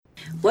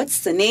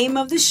What's the name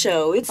of the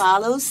show? It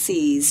follows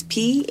C's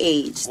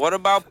PH. What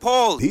about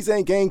Paul? These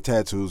ain't gang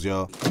tattoos,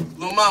 y'all.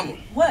 Little mama.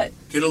 What?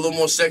 Get a little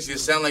more sexy. It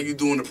sound like you're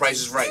doing The Price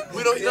is Right.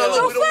 We don't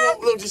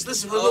want, just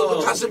listen.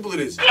 Look how simple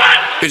it is.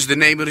 Here's the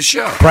name of the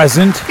show.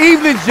 Present.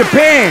 Evening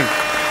Japan.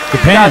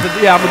 Japan.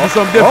 Yeah, I'm gonna do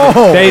something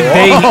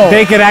different.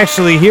 They could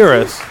actually hear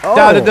us. Shout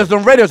out to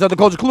Destin Radio, shout out to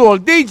Culture Clue, all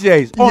the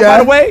DJs. Oh, by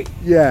the way,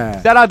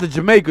 shout out to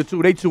Jamaica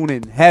too. They tune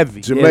in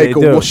heavy. Jamaica,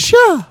 do.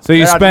 sure. So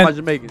you Shout out to my spent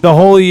Jamaicans. the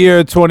whole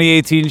year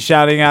 2018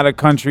 shouting out a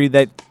country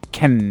that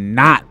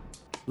cannot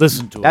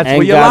listen to us. That's And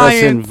where you're got us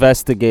lying.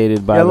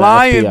 investigated by You're the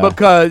lying FBI.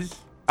 because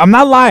I'm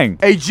not lying.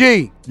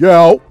 AG,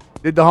 Yo.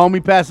 did the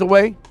homie pass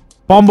away?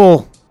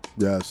 Bumble,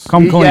 Yes.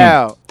 come clean.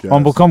 Yeah. Yes.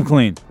 Bumble, come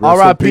clean. Rest in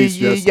R.I.P. peace,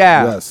 Yee yes.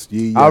 Yow. Yes.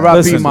 Yee Yow. R.I.P.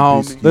 Listen, my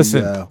Rest in homie. peace,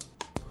 Listen. Yee Yow.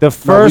 The No, we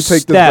first take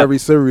this step. very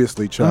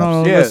seriously, Chops.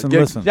 No, Yeah,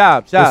 listen.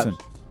 Chops. Listen.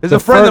 There's The a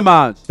friend fir- of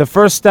mine. The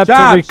first step to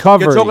Chops,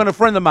 recovery you're talking to a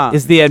friend of mine.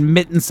 is the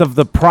admittance of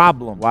the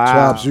problem. Wow.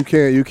 Chops,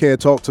 you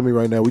can't talk to me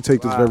right now. We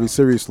take this very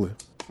seriously.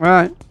 All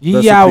right. Yee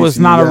Rest in Yow peace, is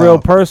not Yee a Yow. real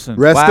person.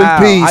 Rest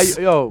Wow. in peace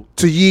Yo,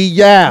 to Yee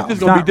Yow. this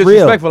is going to be not real.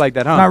 disrespectful like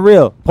that, huh? It's not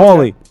real.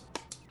 Paulie.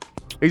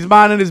 He's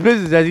minding his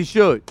business as he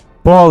should.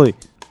 Paulie.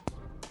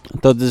 I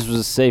thought this was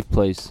a safe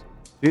place.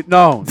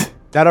 No,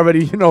 that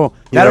already, that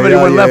Yeah, already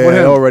yeah, went left yeah, with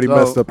him. it already So-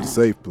 messed up the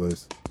safe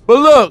place. But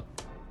look,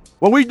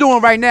 what we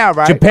doing right now,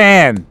 right?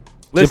 Japan.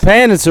 Listen.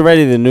 Japan, it's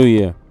already the new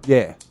year.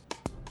 Yeah.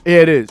 Yeah,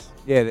 it is.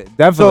 Yeah, it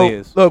definitely So,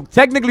 is. look,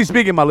 technically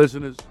speaking, my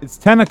listeners, It's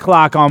 10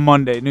 o'clock on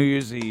Monday, New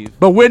Year's Eve.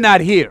 but we're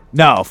not here.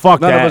 No,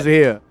 fuck None that. of us are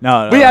here.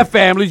 No. We have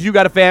families. You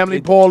got a family.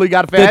 Paulie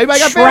got a family. The Everybody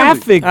got family.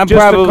 traffic I'm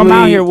just to come out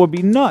probably- here would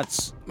be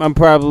nuts. I'm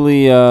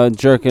probably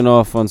jerking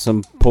off on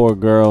some poor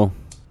girl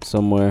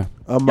somewhere.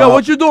 I'm Yo, out.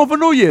 what you doing for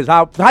New Year's?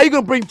 How you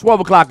gonna bring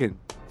 12 o'clock in?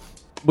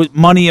 With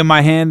money in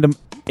my hand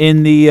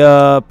in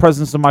the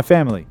presence of my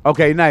family.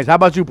 Okay, nice. How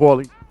about you,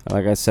 Paulie?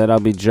 Like I said, I'll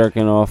be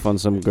jerking off on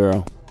some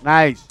girl.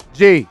 Nice.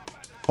 G.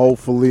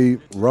 Hopefully,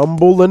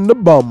 rumble in the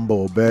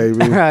bumble,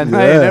 baby. Ain't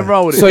nothing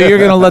wrong with it. So you're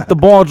going to let the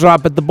ball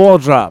drop at the ball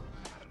drop.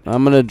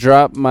 I'm going to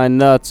drop my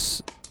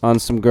nuts on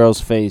some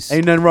girl's face.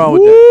 Ain't nothing wrong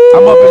with that.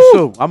 I'm up in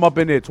Sue. I'm up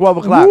in there. 12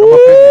 o'clock. I'm up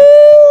in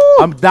there.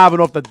 I'm diving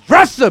off the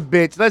dresser,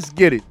 bitch. Let's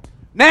get it.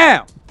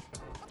 Now,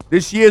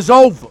 this year's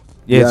over.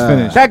 Yeah, it's Yeah.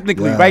 finished.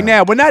 Technically, Yeah. right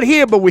now. We're not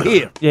here, but we're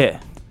here. Yeah.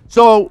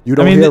 So, You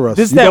don't I mean, hear us.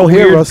 this is You that don't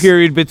hear weird us.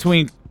 period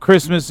between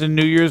Christmas and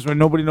New Year's where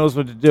nobody knows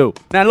what to do.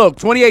 now look,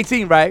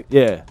 2018, right?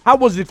 Yeah. How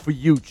was it for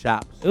you,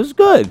 Chops? It was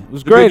good. It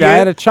was good great. I year?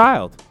 had a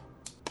child.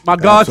 My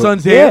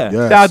godson's here.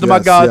 Yeah. Shout out to my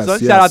Yes, godson.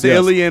 yes, Shout out to yes.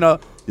 Illy and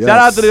Yes. shout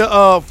out to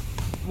the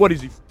what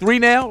is he? 3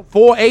 now?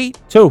 4, 8?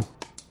 2.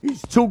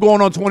 He's 2 going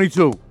on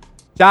 22.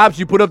 Chops,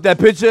 you put up that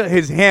picture.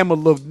 His hammer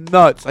looked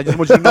nuts. I just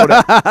want you to know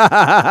that. He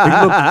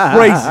looked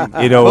crazy.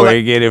 You know But where like-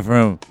 you get it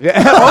from.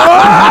 Yeah. Oh!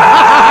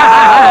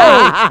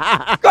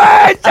 Go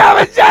ahead,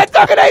 Chops.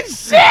 Talking that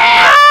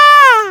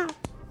shit.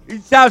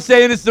 He's Chops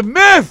saying it's a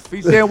myth.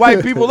 He's saying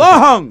white people are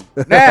hung.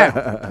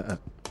 Now,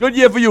 good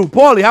year for you,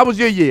 Paulie. How was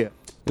your year?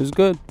 It was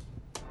good.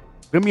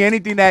 Give me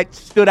anything that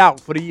stood out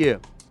for the year.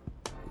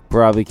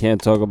 Probably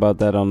can't talk about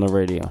that on the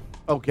radio.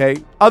 Okay.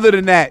 Other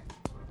than that,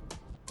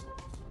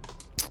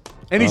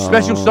 any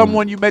special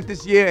someone you met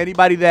this year?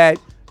 Anybody that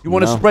you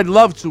want to No. spread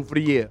love to for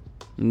the year?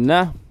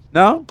 No.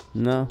 No?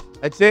 No.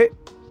 That's it?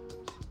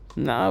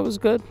 No, it was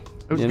good.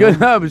 It was You good.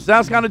 know? It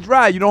sounds kind of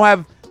dry. You don't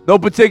have no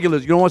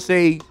particulars. You don't want to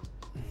say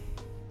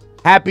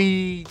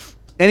happy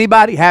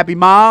anybody? Happy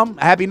mom?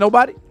 Happy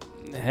nobody?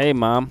 Hey,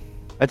 Mom.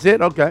 That's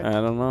it? Okay. I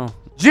don't know.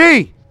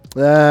 G!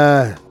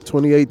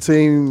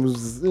 2018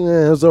 was, it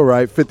was all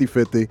right,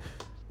 50-50. You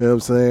know what I'm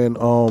saying?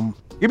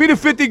 Give me the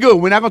 50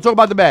 good. We're not going to talk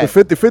about the bad.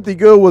 The 50-50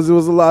 good was, it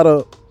was a lot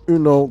of,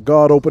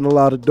 God opened a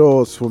lot of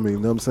doors for me. You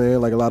know what I'm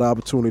saying? Like a lot of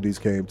opportunities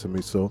came to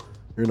me. So,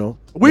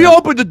 We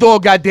opened the door,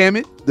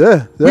 goddammit.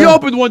 Yeah. We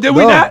opened one, did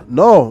we not?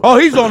 No. Oh,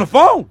 he's on the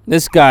phone.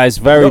 This guy's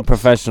very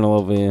professional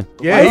over here.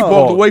 Yeah, he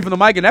walked away from the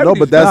mic and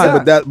everything.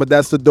 No, but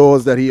that's the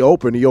doors that he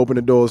opened. He opened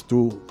the doors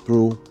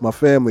through my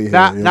family here.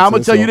 Now, you know now I'm what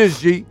going to tell you saying?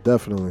 this, G.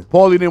 Definitely.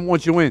 Paulie didn't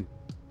want you in.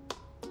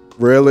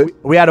 Really?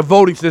 We had a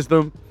voting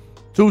system.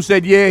 2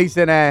 said yeah. He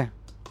said nah.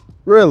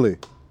 Really?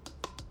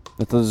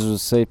 I thought this was a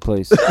safe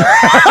place.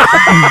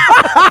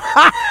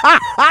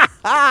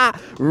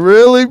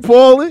 Really,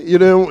 Paulie? You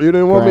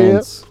didn't want me here?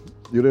 Grants.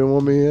 You didn't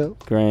want me here?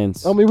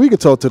 Grants. I mean, we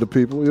could talk to the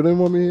people. You didn't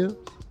want me here?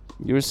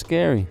 You were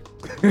scary.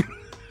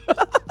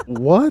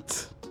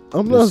 What?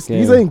 I'm You're not.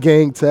 These scary. ain't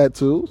gang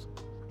tattoos.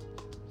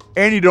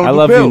 And you don't I do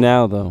love pills. you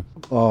now, though.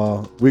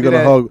 We're gonna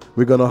that. hug.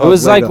 We're gonna hug. It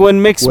was like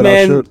when Mix with our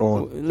Man. shirt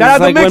on. It was Shout out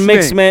to like when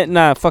Mix Mix Man.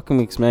 Nah, fucking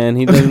Mix Man.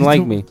 He didn't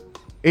like me.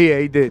 Yeah,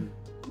 he did.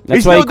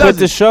 That's He why he still quit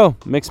the doesn't. show.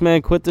 Mix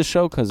Man quit the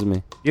show because of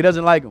me. He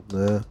doesn't like him.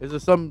 Yeah. There's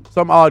just some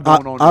odd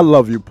going on. I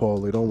love you,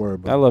 Paulie. Don't worry I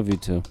about it. love you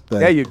too.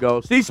 There you go.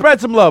 See, spread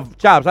some love.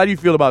 Chops, how do you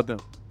feel about them?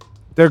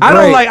 They're great. I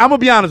don't like. I'm gonna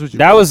be honest with you.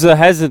 That was a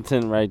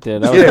hesitant right there.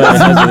 That was Yeah.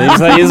 very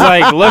hesitant. He's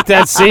like looked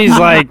at C. He's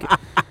like,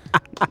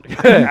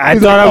 I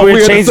He's thought like, we we're were in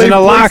the changing same the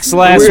place. locks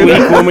last We're in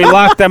week when we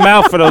locked them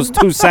out for those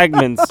 2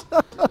 segments.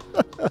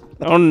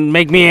 Don't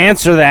make me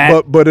answer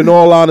that. But in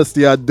all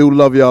honesty, I do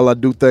love y'all. I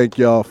do thank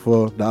y'all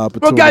for the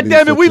opportunity. Well,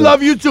 goddammit, we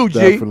love you too, G.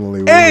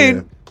 Definitely.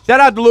 And shout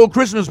out the little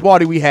Christmas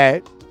party we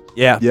had.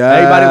 Yeah.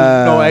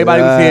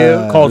 Everybody was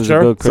here.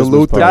 Culture.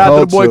 Salute to Shout out to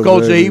the boy Culture,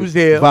 Culture. baby. He was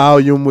here.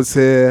 Volume was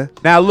here.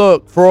 Now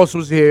look, Frost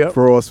was here.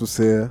 Frost was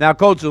here. Now,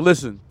 Culture,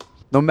 listen.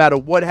 No matter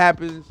what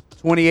happens,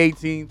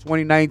 2018,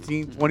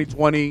 2019,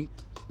 2020,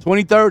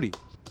 2030,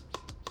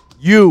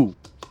 you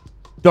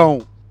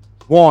don't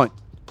want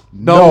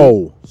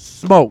no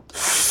smoke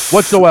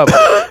whatsoever.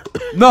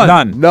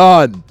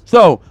 None.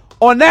 So,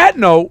 on that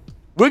note,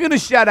 we're going to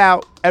shout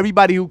out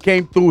everybody who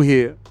came through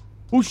here,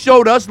 who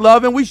showed us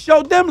love, and we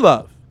showed them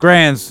love.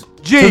 Grands,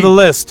 G, to the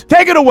list.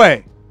 Take it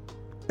away.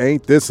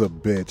 Ain't this a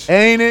bitch?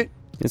 Ain't it?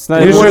 It's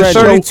not Here's even your ready.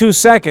 32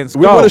 seconds.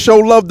 We want Go. to show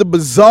love to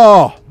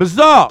Bizarre,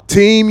 Bizarre.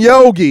 Team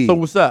Yogi, So,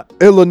 what's up?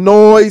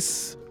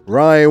 Illinois,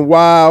 Ryan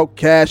Wild,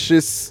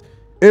 Cassius,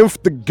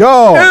 Inf the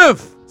God,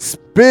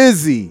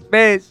 Spizzy,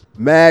 Biz.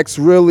 Max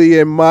Riley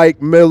and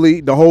Mike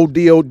Millie, the whole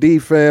DOD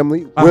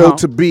family, Will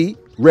to Beat,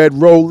 Red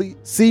Rolly,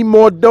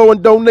 Seymour Doe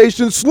and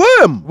Donation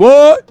Slim.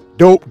 What?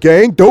 Dope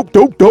Gang, dope.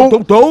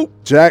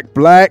 Jack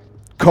Black,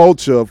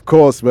 Culture, of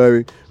course,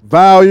 baby.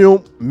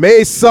 Volume,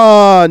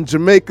 Mason,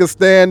 Jamaica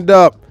Stand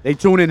Up, They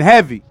tune in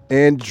heavy.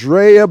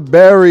 Andrea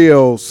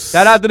Barrios.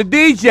 Shout out to the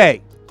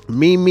DJ.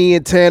 Mimi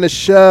and Tanner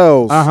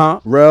Shells.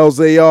 Rels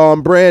AR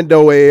and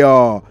Brando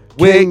AR.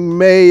 King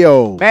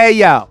Mayo.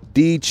 Mayo.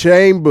 D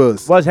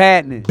Chambers. What's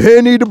happening?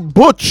 Benny the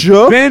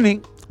Butcher.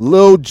 Benny.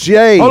 Lil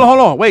J. Hold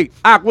on. Wait.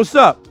 Ak, what's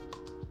up?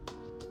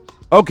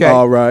 Okay.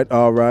 All right.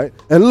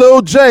 And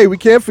Lil J. We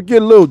can't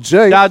forget Lil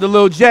J. Shout out to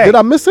Lil J. Did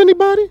I miss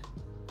anybody?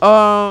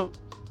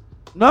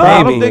 No,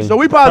 I don't think so.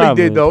 We probably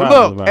did, though.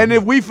 Look, and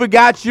if we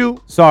forgot you,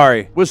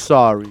 sorry. We're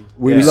sorry.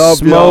 We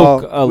love y'all.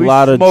 Smoke a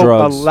lot of smoke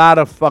drugs. a lot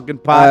of fucking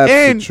pot.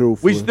 And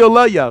Truthfully. we still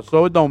love y'all,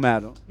 so it don't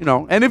matter. You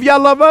know, and if y'all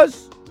love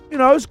us, you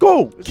know, it's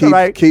cool. It's all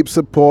right. Keep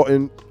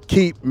supporting.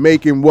 Keep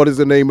making what is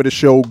the name of the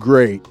show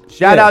great.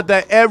 Shout out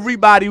to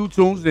everybody who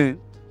tunes in.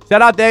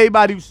 Shout out to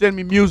everybody who sent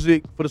me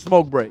music for the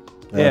smoke break.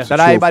 Yeah. Shout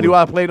out to everybody who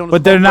I played on the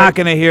But they're smoke not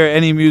break. going to hear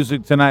any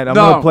music tonight. I'm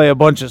No. going to play a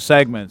bunch of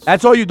segments.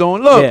 That's all you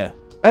doing. Look, Yeah.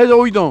 that's all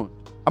we doing.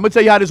 I'm going to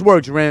tell you how this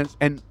works, Rans,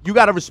 and you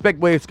got to respect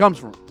where it comes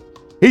from.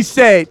 He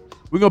said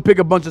we're going to pick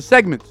a bunch of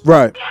segments.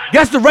 Right.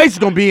 Guess the race is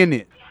going to be in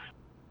there.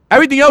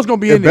 Everything else going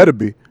to be It in there. better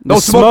be. No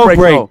The smoke break.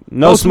 break. though.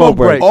 No smoke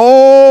break.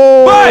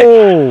 Oh.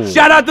 But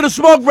shout out to the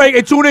smoke break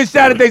and tune in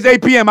Saturdays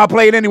 8 p.m. I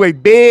play it anyway,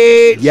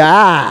 bitch.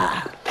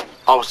 Yeah.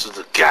 Officers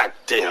of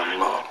goddamn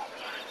law.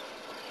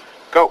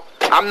 Go.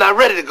 I'm not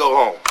ready to go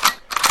home.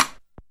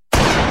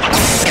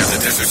 The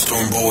Desert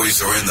Storm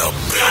Boys are in the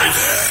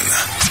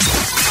building.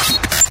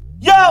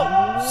 Yo,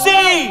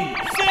 C.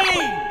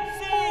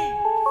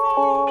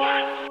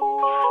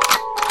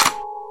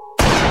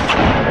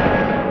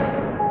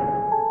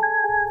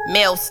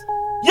 Mills.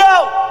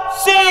 Yo,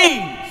 C.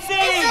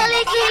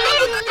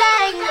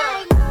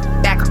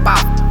 Back up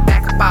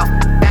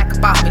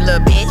off me, little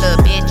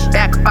bitch.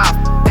 Back up off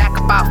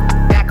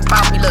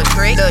me, little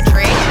trick.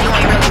 You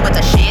ain't really with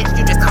the shit,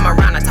 you just come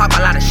around and talk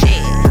a lot of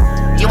shit.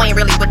 You ain't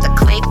really with the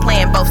clique,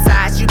 playing both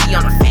sides, you be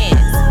on the fence.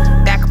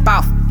 Back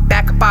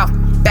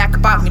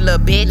up off me, little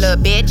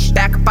bitch.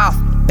 Back up off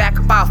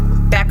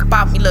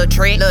me, little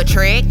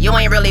trick. You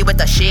ain't really with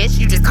the shit,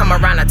 you just come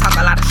around and talk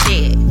a lot of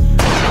shit.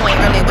 You ain't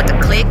really with the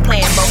clique,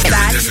 playing both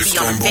sides, you be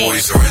on the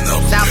fence.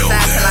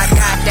 Southside till I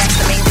die, that's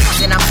the main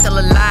reason I'm still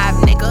alive,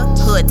 nigga.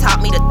 Hood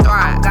taught me to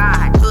thrive,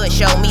 hood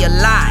showed me a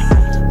lie.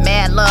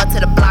 Mad love to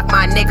the block,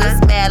 my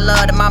niggas. Mad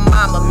love to my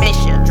mama, miss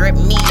ya. Drip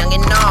me, young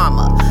in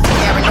armor.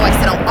 Paranoid,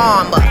 sit on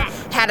armor.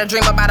 Had a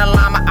dream about a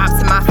llama, ops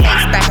in my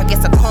face, back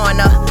against a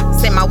corner.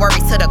 Send my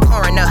worries to the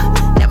coroner.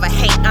 Never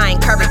hate, I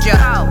encourage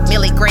her.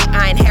 Millie great,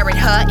 I inherit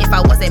her. If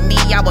I wasn't me,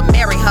 I would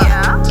marry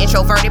her.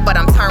 Introverted, but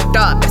I'm turned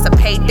up. That's a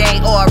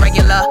payday or a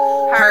regular.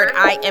 Heard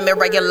I am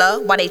irregular.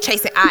 While they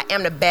chasing, I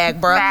am the bag,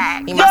 bruh.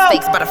 Need my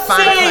stakes by the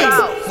fine place.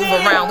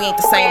 Move around, we ain't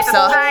the same,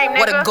 sir.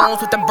 What a goons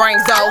with the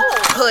brains, though.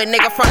 Hood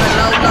nigga from the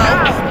low.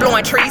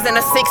 Blowing trees in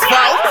a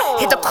 6-4.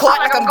 Hit the court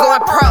like I'm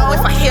going pro.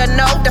 If I hear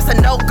no, that's a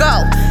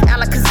no-go.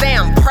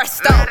 Alakazam,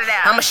 presto.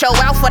 I'ma show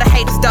out for the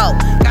haters, though.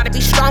 Gotta be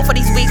strong for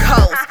these weak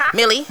hoes.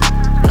 Millie,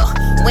 look,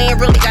 we ain't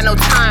really got no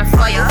time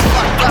for you.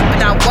 Fuck up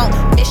and I won't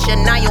miss you.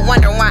 Now you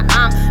wondering why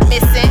I'm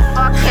missing.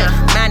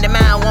 Mind to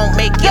mind won't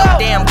make your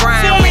damn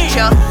grind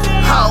richer.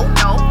 Ho,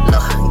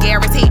 look,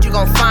 guaranteed you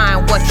gon'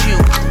 find what you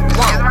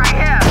want.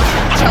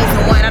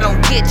 Chosen one, I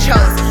don't get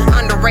chose.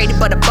 Underrated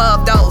but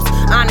above those.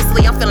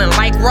 Honestly, I'm feeling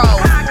like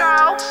Rose.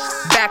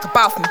 Back up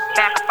off me,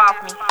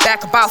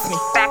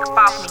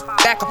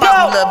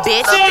 little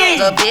bitch.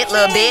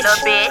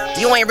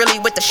 You ain't really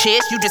with the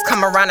shit, you just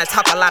come around and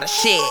talk a lot of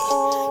shit.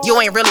 You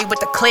ain't really with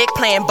the clique,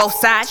 playing both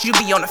sides, you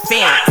be on the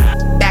fence.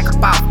 Back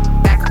up off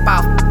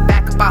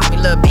me,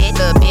 little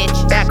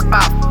bitch. Back up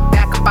off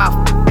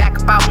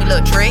me,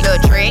 little trick.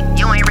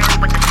 You ain't really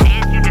with the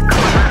shit, you just come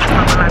around and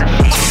talk a lot of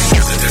shit.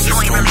 You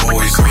ain't really with the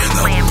clique,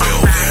 playing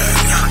both sides, you be on the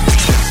fence.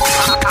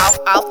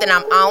 Off then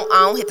I'm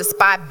on. Hit the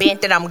spot,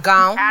 bent, then I'm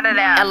gone.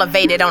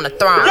 Elevated on the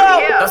throne.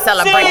 Don't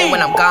celebrate me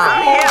when I'm gone.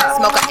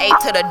 Smoke an 8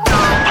 to the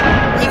dome.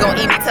 He gon'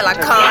 eat me till I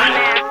come.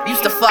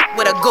 Used to fuck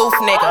with a goof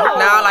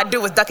nigga. Now all I do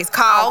is duck his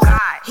calls.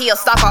 He a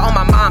stalker on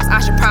my mom's. I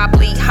should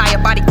probably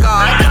hire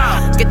bodyguard.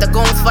 Get the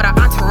goons for the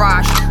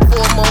entourage.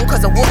 Full moon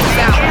cause the wolf is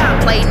out.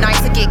 Play nice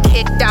to get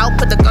kicked out.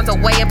 Put the guns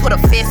away and put a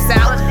fist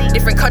out.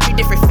 Different country,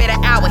 different fit of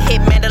hour.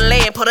 Hit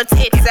Mandalay and put her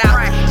tits out.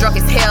 Drunk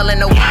as hell in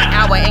the wee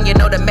hour. And you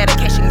know the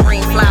medication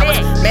green flowers.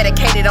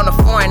 Medicated on a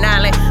foreign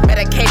island.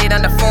 Medicated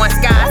under foreign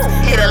skies.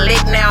 Hit a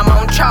lick, now I'm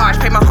on charge.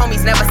 Pray my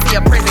homies never see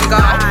a prison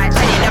guard.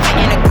 But they never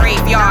in a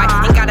graveyard.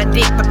 Ain't got a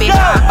dick, but bitch,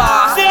 I'm a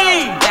boss.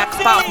 Back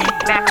off me,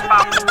 back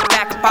off me,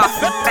 back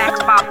off me, back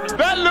off me.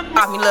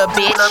 Off me, little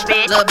bitch,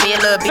 little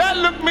bitch. That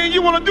look mean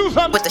you wanna do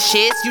something. With the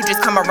shits, you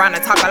just come around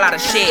and talk a lot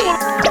of shit.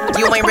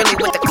 You ain't really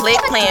with the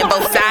clique, playing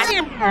both sides.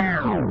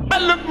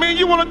 That look mean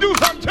you wanna do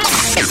something too.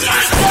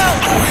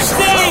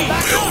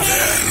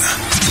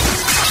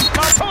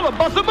 I told her,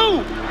 bust a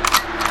move.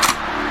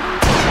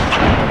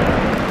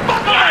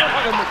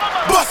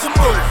 Bust a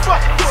move.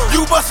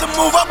 You bust a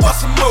move, I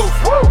bust a move.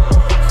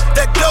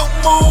 That don't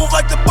move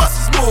like the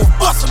buses move.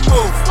 Bust a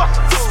move.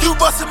 You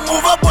bust a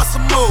move, I bust a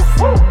move.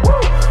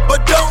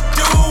 But don't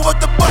do what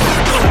the buses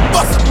do.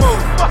 Bust a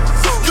move.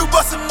 You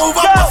bust a move,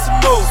 I bust a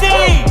move.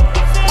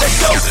 That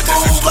don't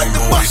move like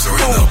the buses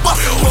move.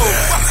 Bust a move.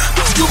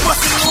 You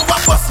bust a move, I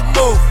bust a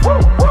move.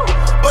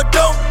 But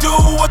don't do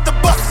what the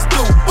buses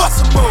do. Bust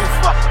a move.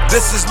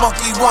 This is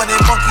Monkey 1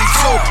 and Monkey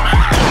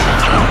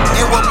 2.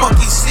 And what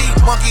Monkey see,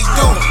 Monkey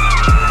do.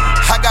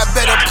 I got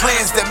better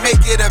plans that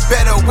make it a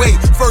better way.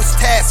 First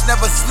task,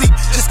 never sleep,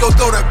 just go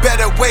throw the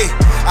better way.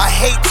 I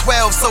hate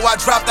 12, so I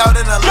dropped out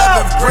in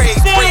 11th grade.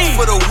 Break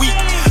for the week,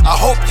 I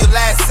hope you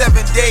last 7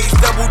 days.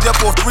 Doubled up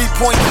on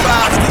 3.5s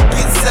to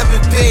get 7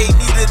 paid.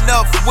 Need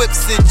enough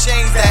whips and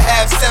chains to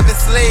have 7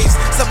 slaves.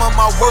 Some of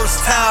my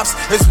worst times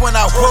is when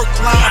I work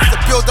lines to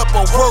build up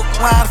a work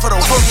line for the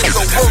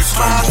workers to work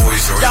lines.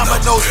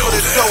 Dominoes for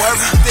the dough,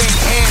 everything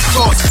hand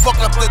tossed.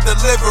 Fuck up the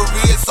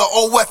delivery, it's a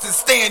OS and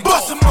stand.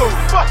 Bust a move.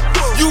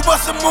 You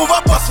bust a move, I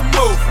bust a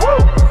move.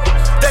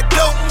 That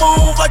don't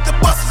move like the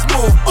buses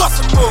move.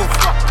 Bust a move.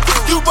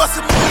 You bust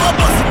a move, I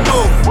bust a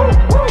move.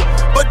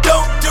 But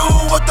don't do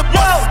what the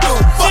buses do.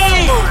 Bust a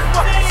move.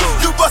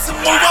 You bust a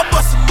move, I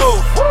bust a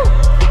move.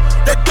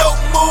 That don't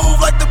move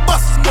like the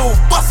buses move.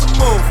 Bust a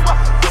move.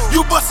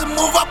 You bust a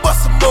move, I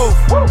bust a move.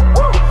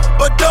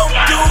 But don't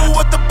do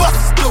what the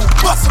buses do.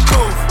 Bust a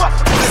move.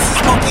 This is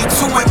Monkey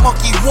 2 and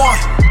Monkey 1.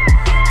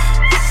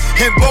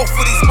 And both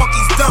of these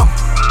monkeys dumb.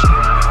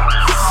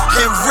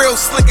 And real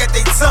slick at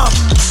they tongue.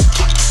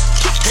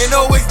 And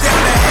always down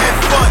to have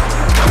fun.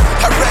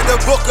 I read a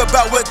book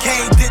about what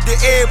Cain did to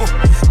Abel.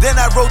 Then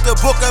I wrote the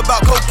book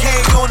about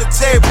cocaine on the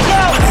table.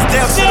 When it's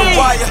down to the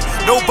wire,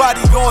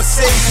 nobody gon'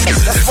 save you.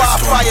 That's why I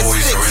fire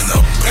sticks.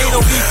 Ain't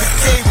no need for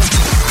cable.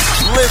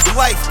 Live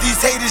life, these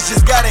haters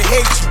just gotta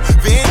hate you.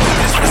 For any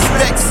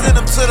disrespect, send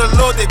them to the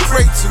Lord they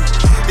pray to.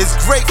 It's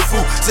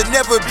grateful to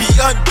never be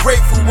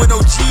ungrateful. When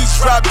OGs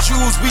drop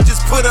jewels, we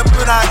just put them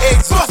in our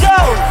heads. Bust a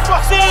move.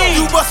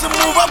 You bust a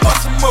move, I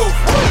bust a move.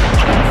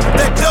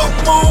 That don't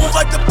move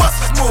like the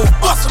buses move.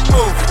 Bust a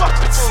move.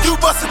 You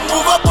bust a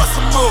move, I bust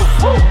a move.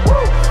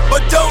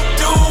 But don't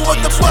do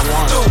what the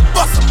buses do.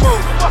 Bust a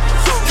move.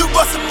 You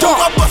bust a move,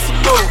 I bust a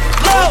move.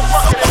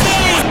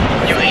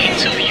 You ain't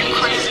too, you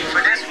crazy for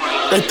this one.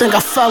 They think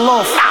I fell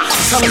off.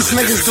 Tell these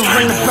niggas to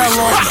ring the bell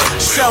off.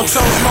 Shell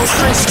toes, no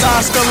string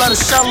stars, still let a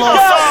shell off.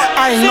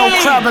 I ain't no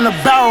crab in a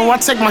barrel, I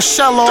take my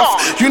shell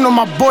off. You know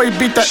my boy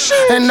beat that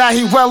and now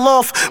he well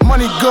off.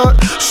 Money good,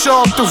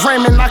 show up the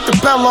Raymond, knock the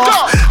bell off.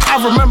 I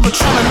remember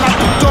trying to knock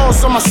the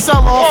doors on my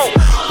cell off.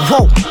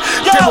 Whoa,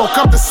 they woke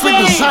up the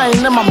sleeping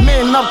giant and my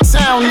man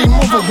uptown, he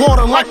moving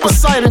water like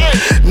Poseidon.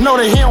 Know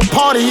that he don't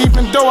party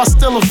even though I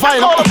still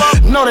invite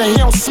him. Know that he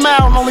don't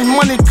smile, only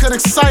money could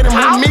excite him.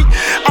 With me,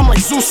 I'm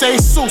like Zeus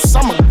Jesus,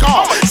 I'm a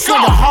god.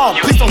 Sling it hard,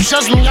 please don't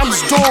judge me, I'm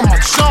just doing my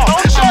job.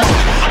 I'm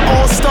an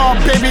all-star,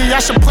 baby, I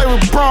should play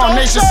with Braun.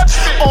 They just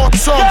all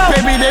talk,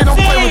 baby, they don't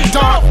play with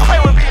Don.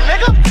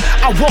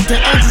 I walk the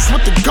angels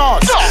with the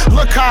guards.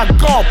 Look how I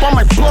go up, I'm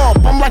like blow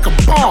up, I'm like a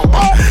bomb.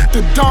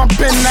 The Don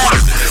been that.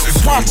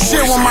 Watch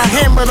shit with my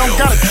hammer, don't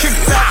gotta kick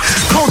back.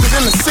 Colder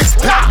than a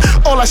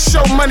 6-pack. All that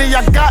show money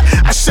I got,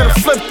 I should've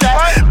flipped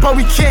that. But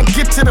we can't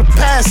get to the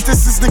past,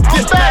 this is the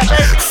get back.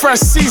 Fresh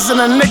season,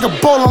 a nigga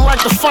ballin'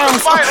 like the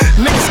finals.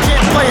 Niggas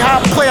can't play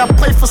how I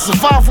play for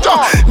survival.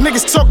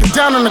 Niggas talking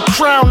down in the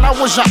crown, I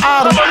was your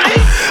idol.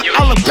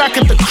 I look back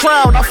at the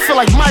crowd, I feel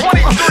like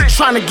Michael.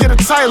 Trying to get a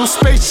title,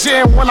 Space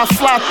Jam when I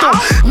fly through.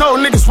 No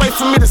niggas wait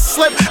for me to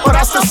slip, but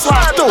I still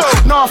slide through.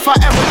 No, if I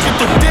ever get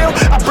the deal,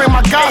 I bring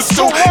my guys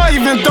through.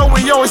 Even though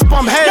we always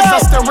bump heads, I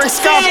still ring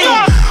skies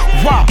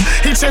through. Wow,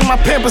 he changed my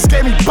pampers,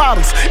 gave me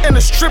bottles. In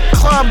the strip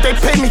club, they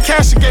paid me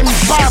cash and gave me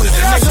bottles.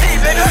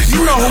 Nigga,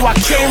 you know who I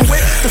came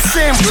with, the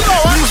family.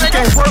 Music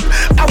ain't work,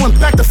 I went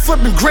back to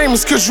flipping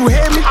Grammys, cause you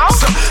hear me?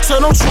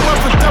 So don't you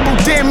ever double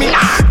dare me.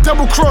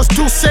 Double cross,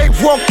 do say,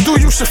 walk through,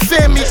 you should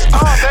fear me.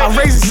 I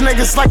raise these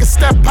niggas like a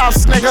step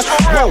house, nigga.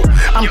 Whoa,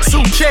 I'm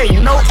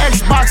 2K, no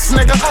Xbox,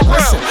 nigga.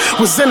 Listen,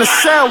 was in a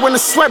cell in a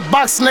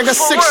sweatbox, nigga.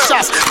 6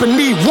 shots, but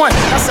need 1.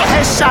 That's a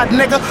headshot,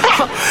 nigga.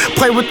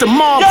 Play with the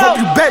mob, hope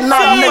you bet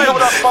not, nigga.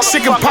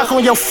 Chicken pox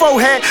on your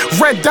forehead,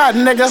 red dot,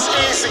 nigga.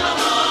 Easy.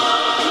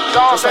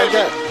 Dog,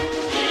 baby.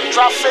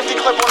 Drop 50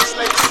 clip on this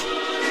nigga.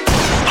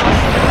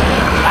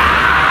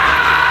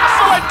 I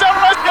feel like that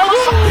right there.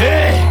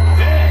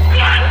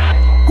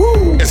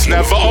 It's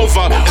never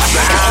over. It's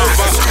never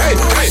over. Hey,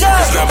 hey.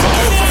 It's never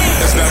over.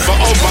 It's never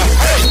over.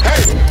 Hey,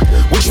 hey.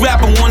 Which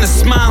rapper wanna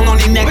smile on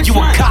their neck? You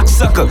a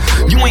cocksucker.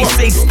 You ain't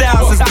say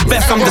Styles is the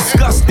best, I'm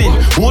disgusted.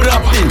 What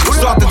up then?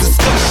 Start the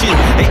discussion.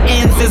 It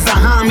ends as a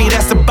homie,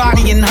 that's a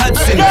body in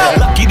Hudson.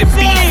 Lucky to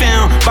be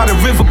found by the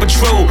river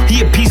patrol.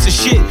 He a piece of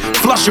shit,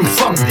 flush him,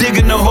 fuck,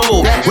 digging the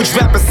hole. Which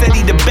rapper said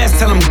he the best?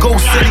 Tell him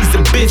Ghost said he's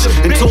a bitch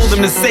and told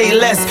him to say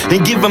less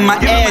and give him my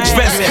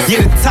address.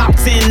 Yeah, the top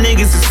 10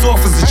 niggas is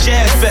soft as a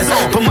jazz fest.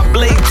 Put my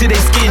blade to their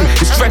skin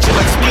and stretch it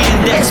like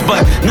spandex.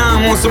 But now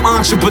I'm on some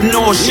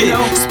entrepreneur shit.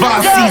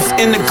 Spot seats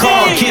in the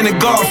car, can a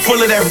guard full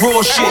of that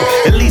raw shit.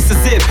 At least a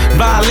zip,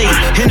 violate,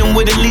 hit him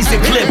with at least a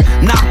clip.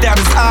 Knocked out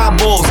his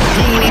eyeballs,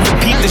 he ain't even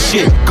peep the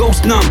shit.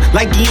 Ghost numb,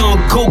 like he on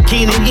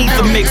cocaine and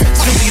ether mix.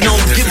 Simply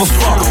don't give a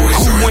fuck,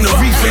 who wanna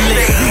reefer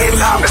lick?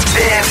 Hip-hop is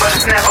dead, but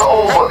it's never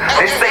over.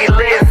 They say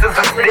lyrics is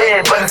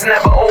dead, but it's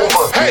never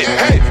over. Hey,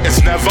 hey,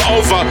 it's never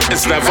over.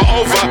 It's never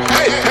over.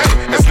 Hey, hey,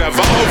 it's never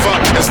over.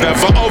 It's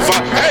never over.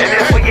 Hey, and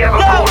if we ever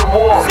go to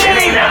war, it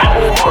ain't never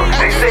over.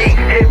 They say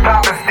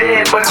hip-hop is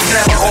dead, but it's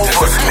never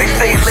over. They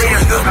say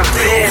lyrics is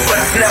dead, but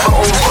it's never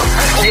over.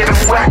 Yeah, them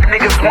whack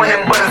niggas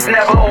winning, but it's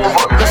never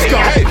over. Let's go.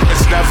 Hey,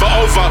 it's never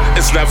over.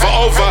 It's never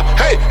over.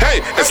 Hey, hey,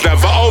 it's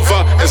never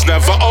over. It's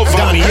never over.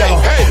 Donnie,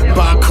 yo,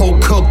 buy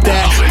coke, cook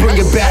that, bring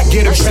it back,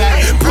 get it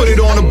back, put it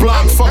on the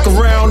block, fuck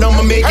around,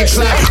 I'ma make it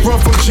clap. Run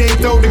from J,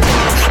 throw the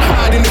gun,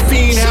 hide in the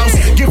fiend house,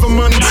 give him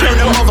money, turn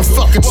that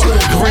motherfucker to a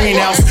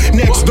greenhouse.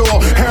 Next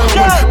door,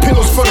 heroin,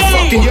 pillows for the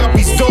fucking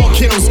yuppies, dog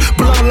kennels,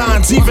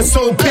 bloodlines, even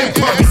sold pimp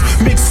puppies,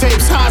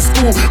 mixtapes, high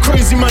school,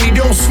 crazy money,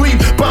 don't sleep,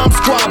 bomb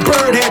squad,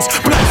 bird heads,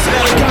 black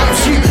Alabama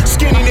sheep,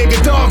 skinny nigga,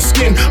 dog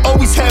skin,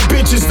 always had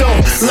bitches though,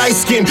 light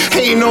skin,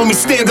 hating on me,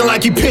 standing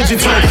like he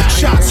pigeon-toed,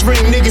 shots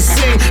ring, niggas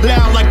sing,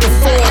 loud like the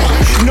four,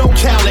 no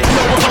Khaled,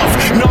 no puff,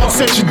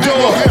 knocks at your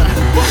door,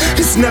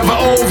 it's never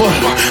over,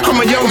 I'm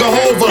a younger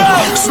Hova,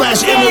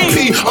 slash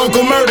MOP,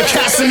 Uncle Murder,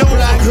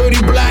 Casanova,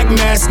 hoodie, black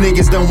mask,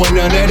 niggas don't want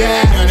none of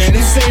that,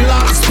 this ain't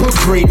locks, put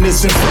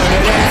greatness in front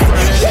of that,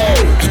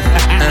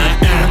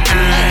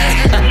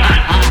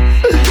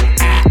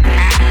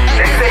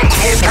 They say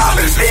hip-hop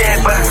is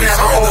dead, but it's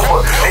never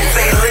over. They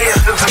say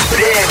lyrics is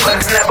dead, but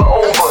it's never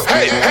over.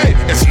 Hey, hey,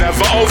 it's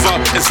never over.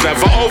 It's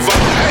never over.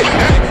 Hey,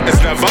 hey,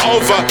 it's never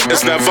over.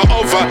 It's never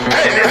over.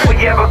 Hey, and if we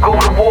ever go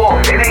to war,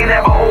 it ain't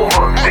never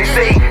over. They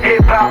say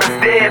hip-hop is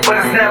dead, but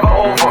it's never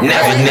over.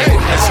 Never, never.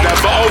 It's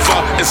never over.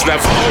 It's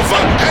never over.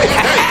 Hey,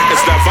 hey,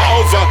 it's never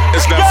over.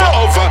 It's never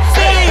over.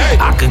 Hey, hey.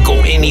 I could go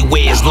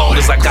anywhere as long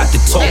as I got the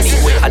toast.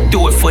 I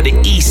do it for the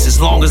East as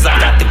long as I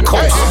got the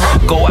coast.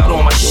 Go out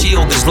on my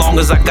shield as long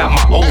as I got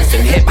my oath.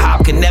 And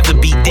hip-hop can never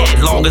be dead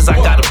long as I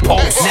got a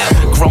pulse.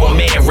 Never. Grown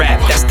man rap,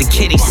 that's the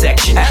kiddie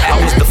section. I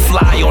was the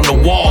fly on the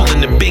wall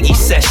in the Biggie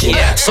session.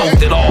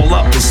 Soaked it all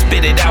up and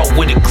spit it out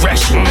with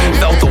aggression.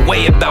 Felt the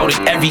way about it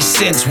ever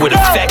since with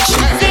affection.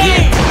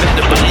 Yeah,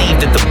 better believe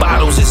that the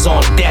bottles is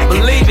on deck.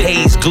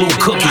 Haze, glue,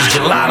 cookies,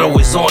 gelato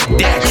is on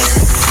deck.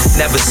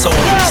 Never sold,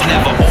 it's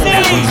never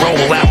over. We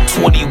roll out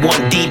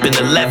 21 deep in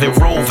 11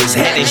 Rovers,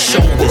 head and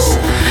shoulders.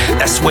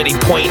 That's where they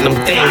pointing them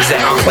things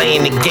at.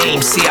 Playing the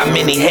game, see how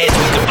many heads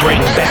we can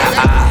bring back.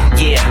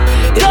 Yeah,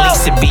 at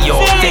least it be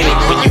authentic.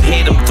 When you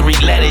hear them 3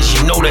 letters,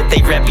 you know that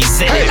they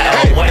represent it.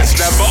 Hey, hey, it's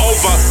never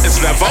over.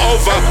 It's never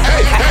over.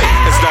 Hey, hey,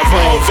 it's never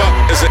over.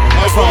 Is it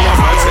over?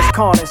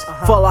 Corners,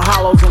 full of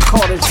hollows and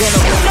quarters.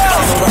 Gentlemen,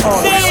 follow the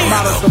orders.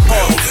 Models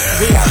support.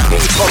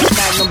 VIP for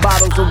magnum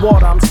bottles of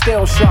water. I'm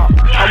still sharp.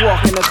 I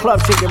walk in the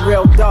club, shaking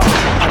real dark.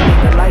 I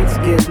make the lights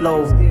get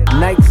low,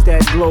 nights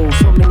that glow.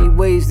 So many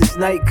ways this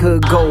night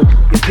could go.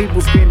 Your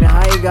people screaming,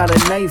 I ain't got a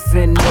knife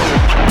in no.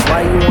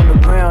 Why you on the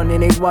ground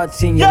and they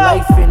watching your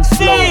life in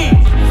slow?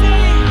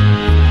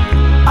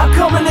 I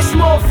come in this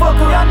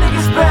motherfucker, y'all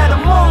niggas better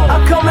move.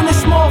 I come in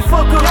this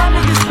motherfucker, y'all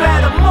niggas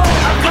better move.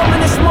 I come in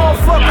this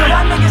motherfucker,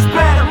 y'all niggas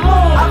better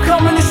move. I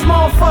come in this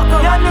motherfucker,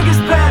 y'all niggas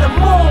better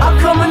move. I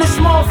come in this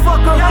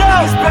motherfucker, y'all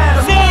niggas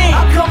better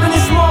move. I come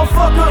in this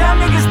motherfucker, y'all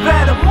niggas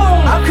better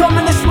move. I come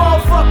in this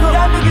motherfucker,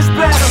 y'all niggas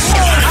better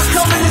move. I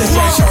come in this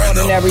motherfucker.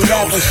 Ordinary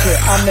rapper shit,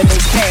 I'm the new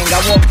king. I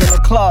walk in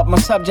the club, my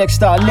subjects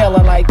start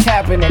kneeling like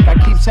Kaepernick. I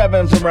keep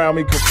sevens around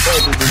me.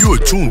 You are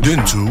tuned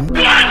into.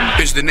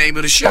 It's the name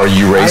of the show. Are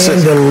you racist? I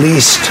am the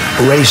least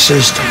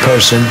racist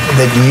person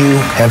that you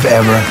have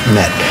ever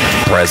met.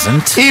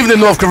 Present. Even in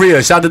North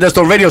Korea, shout out to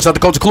Desto Radio, shout out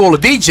to Culture Clue, all the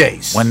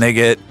DJs. When they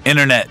get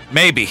internet,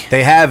 maybe.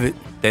 They have it.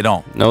 They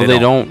don't. No, they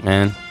don't,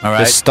 man. All right.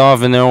 They're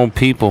starving their own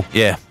people.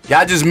 Yeah.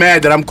 Y'all just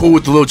mad that I'm cool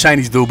with the little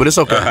Chinese dude, but it's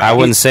okay. I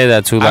wouldn't say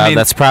that too loud. mean-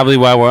 That's probably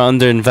why we're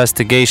under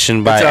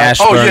investigation by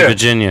Ashburn,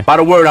 Virginia. By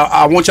the word,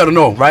 I want y'all to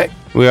know, right?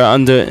 We are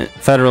under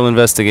federal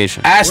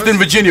investigation. Aston,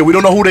 Virginia. We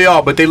don't know who they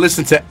are, but they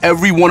listen to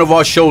every one of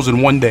our shows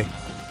in one day.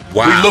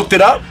 Wow. We looked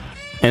it up.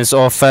 And it's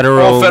all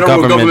federal,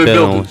 government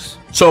buildings.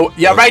 So,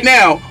 yeah, right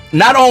now,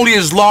 not only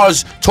is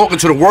Lars talking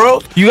to the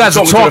world, You guys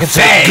are he's talking to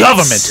the feds.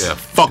 government. Yeah,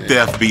 fuck the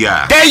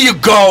FBI. There you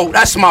go.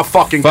 That's my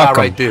fucking Fuck guy 'em.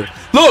 right there.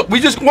 Look,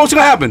 what's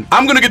gonna happen?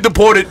 I'm gonna get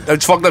deported.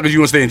 It's fucked up because you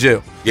gonna stay in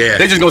jail. Yeah.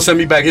 They just gonna send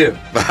me back here.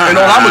 And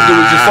all I'm gonna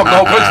do is just fuck the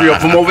whole country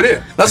up from over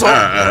there. That's all.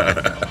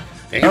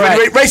 You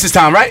ready? Racist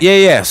time, right?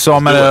 Yeah. So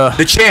I'm gonna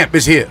The champ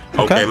is here.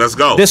 Okay, let's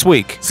go. this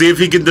week. See if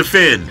he can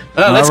defend.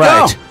 Let's All go.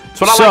 right. That's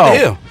what I So, like to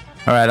hear.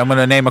 All right, I'm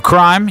gonna name a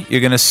crime.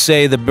 You're gonna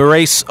say the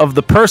race of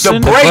the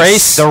person. The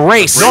brace. The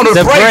race. No,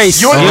 the brace.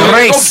 brace. You're The the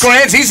race.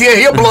 Grands. He's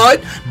here.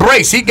 Blood.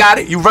 Brace. He got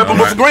it. You repping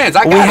with the Grands.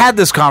 I got We it. had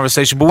this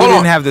conversation, but we Hold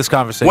didn't on. have this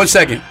conversation. 1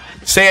 second.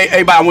 Say,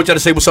 everybody, I want y'all to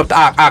say what's up to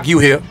Ak. Ak, you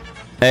here?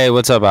 Hey,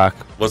 what's up, Ak?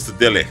 What's the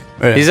dilly?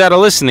 Yeah. He's at a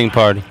listening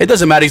party. It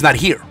doesn't matter. He's not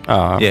here.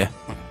 Yeah,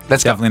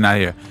 Let's definitely not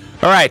here.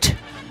 All right.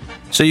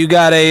 So you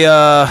got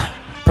a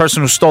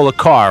person who stole a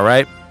car,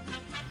 right?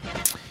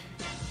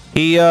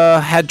 He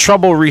had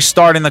trouble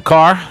restarting the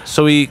car,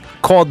 so he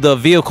called the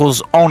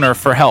vehicle's owner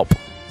for help,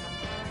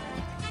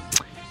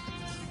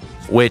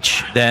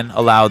 which then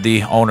allowed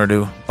the owner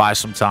to buy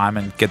some time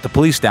and get the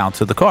police down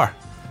to the car.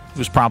 He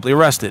was promptly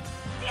arrested.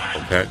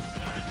 Okay.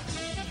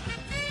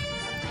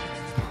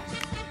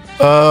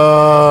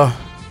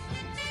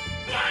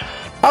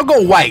 I'll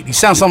go white. He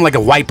sounds something like a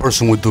white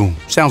person would do.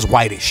 Sounds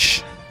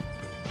whitish.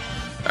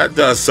 That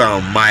does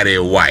sound mighty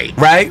white.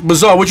 Right?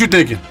 Bizarre, what you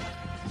thinking?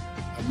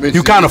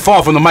 You kind of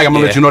far from the mic. I'm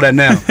going to let you know that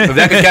now. If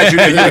that can catch you,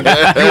 you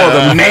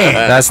are the man.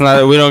 That's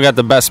not. We don't got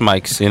the best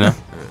mics, you know.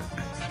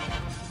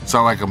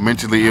 Sound like a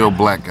mentally ill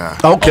black guy.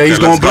 Okay, he's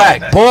going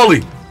black.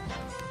 Paulie.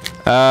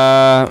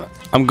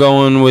 I'm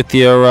going with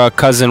your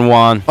cousin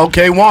Juan.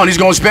 Okay, Juan, he's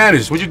going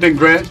Spanish. What you think,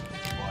 Grant?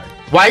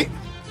 White?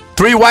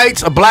 3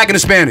 whites, a black, and a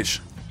Spanish.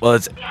 Well,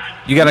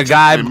 you got a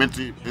guy.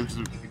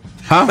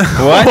 Huh?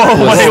 What?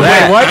 Wait,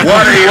 what?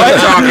 What are you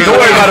talking Don't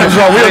worry about it,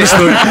 Bizarre. We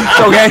understood. It's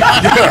okay.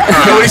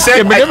 You know what he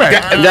said?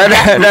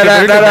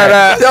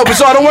 No,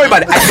 Bizarre, don't worry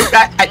about it.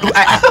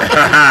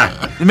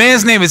 The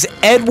man's name is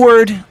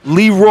Edward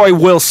Leroy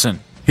Wilson.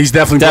 He's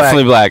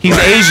definitely black. He's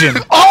Asian.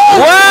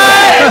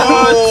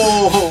 Oh!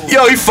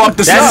 Yo, he fucked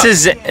us up.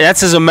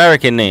 That's his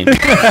American name.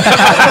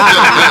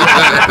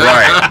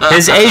 Right.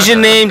 His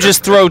Asian name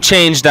just throw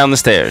change down the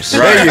stairs.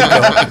 There you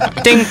go.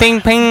 Ding,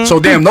 ping, ping. So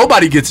damn,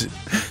 nobody gets it.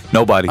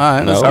 Nobody. All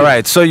right, All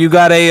right, so you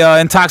got a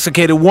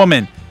intoxicated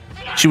woman.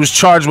 She was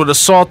charged with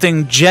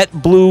assaulting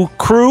JetBlue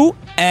crew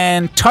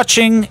and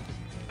touching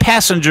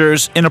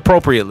passengers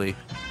inappropriately.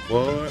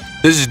 What?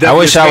 This is I definitely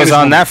wish a I was Spanish on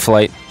woman. that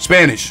flight.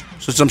 Spanish.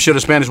 So some shit a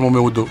Spanish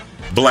woman would do.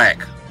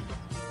 Black.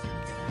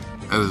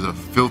 That is a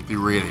filthy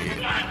redhead.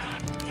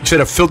 You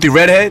said a filthy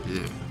redhead?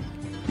 Yeah.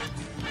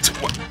 That's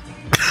what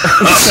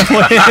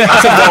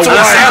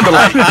it sounded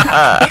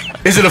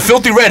like. Is it a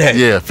filthy redhead?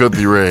 Yeah,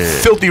 filthy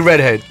redhead. Filthy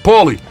redhead.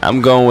 Paulie.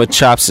 I'm going with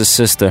Chops'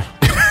 sister.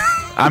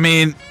 I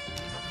mean,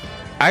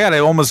 I got to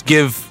almost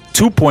give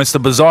 2 points to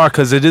Bizarre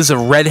because it is a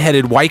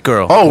redheaded white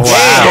girl. Oh, wow.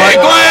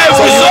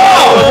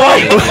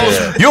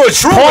 You're a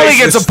true Paulie racist.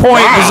 gets a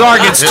point, Bizarre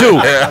gets 2. He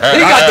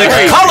got the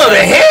color of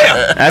the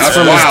hair. That's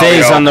from wild, his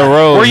days yo. on the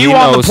road. Were you He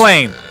on the knows.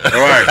 plane?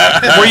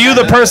 Right. Were you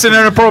the person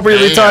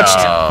inappropriately touched?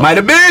 Might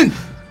have been.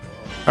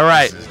 All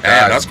right.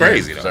 Damn, that's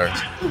crazy. Though.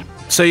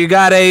 So you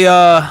got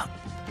a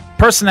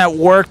person that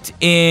worked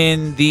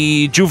in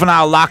the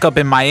juvenile lockup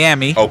in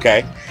Miami.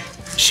 Okay.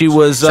 She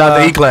was Shout out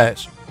to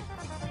E-Class.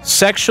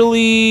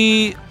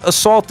 sexually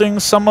assaulting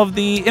some of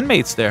the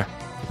inmates there.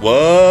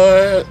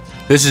 What?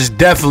 This is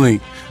definitely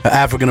an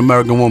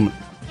African-American woman.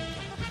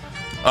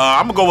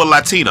 I'm gonna go with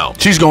Latino.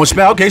 She's going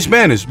Spanish. Okay,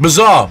 Spanish.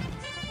 Bizarre.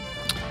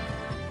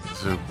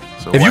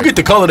 So If you get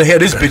the color of the hair,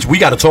 of this bitch, we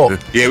gotta talk.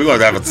 Yeah, we're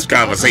gonna have a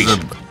conversation.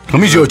 That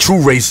means you're a true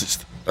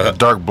racist. a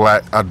dark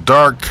black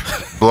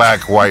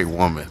white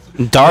woman.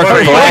 Dark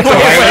black.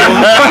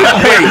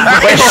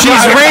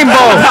 She's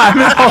rainbow.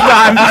 Hold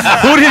on.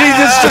 Who did he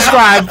just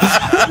describe?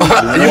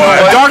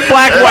 Dark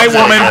black white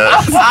woman.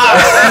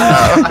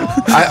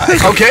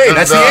 Okay,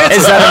 that's the answer.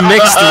 Is that a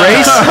mixed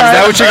race? Is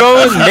that what you're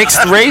going with?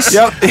 Mixed race?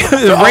 Yep.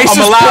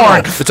 Racist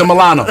porn. It's a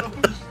Milano.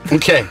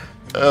 Okay.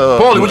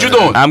 Paulie, what you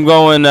doing? I'm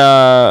going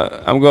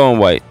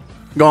white.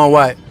 Going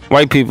white.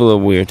 White people are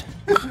weird.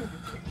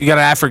 You got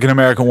an African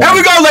American Here woman.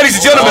 we go, ladies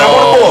and gentlemen. I'm on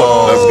the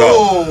board. Let's go.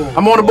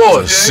 I'm on the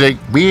board. Sick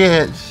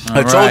bitch.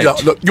 I told y'all.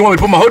 Look, you want me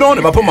to put my hood on?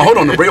 If I put my hood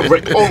on,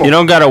 hold on. You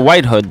don't got a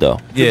white hood though.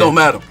 It don't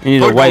matter. You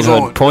need a white goes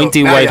hood, on.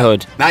 pointy Now white y'all-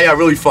 hood. Now y'all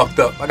really fucked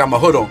up. I got my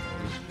hood on.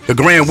 The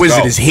Grand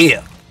Wizard is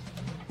here.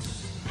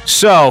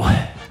 So,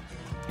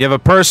 you have a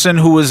person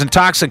who was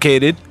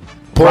intoxicated,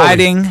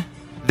 riding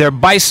their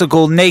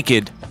bicycle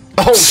naked.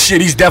 Oh shit,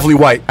 he's definitely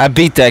white. I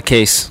beat that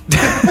case.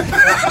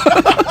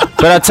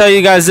 But I'll tell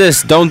you guys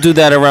this: don't do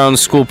that around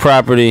school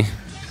property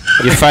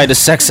You fight a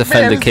sex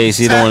offender case.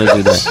 You don't want to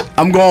do that.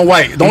 I'm going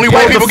white. The only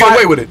white people get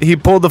away with it. He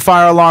pulled the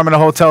fire alarm in the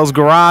hotel's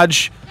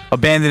garage,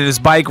 abandoned his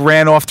bike,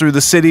 ran off through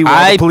the city. While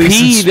I the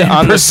police peed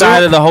on the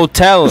side of the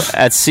hotel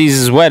at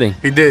Caesar's wedding.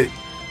 He did.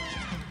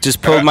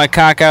 Just pulled my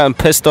cock out and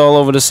pissed all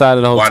over the side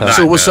of the hotel. Why not,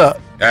 So what's man?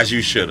 up? As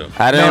you should have.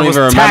 I Man don't was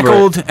even remember.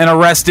 tackled and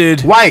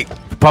arrested. White.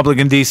 Public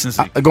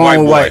indecency.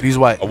 Going with white. He's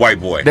white. A white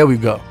boy. There we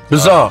go.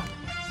 Bizarre.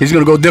 He's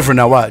gonna go different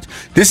now. Watch.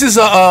 This is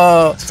a.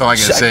 Sound like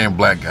you're saying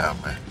black guy,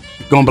 man.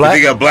 Going black.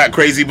 You think a black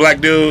crazy black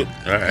dude?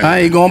 All right. I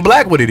ain't going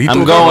black with it.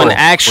 I'm going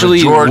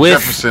actually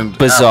with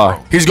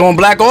Bizarre. He's going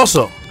black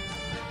also.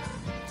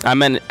 I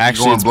meant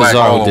actually going it's black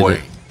Bizarre all who the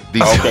did way.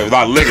 it. Okay,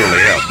 not literally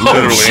him.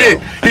 Literally Oh shit!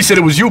 him. He said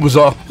it was you,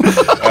 Bizarre.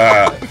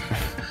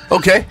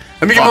 Okay,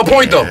 let me give him a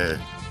point though.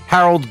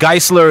 Harold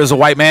Geisler is a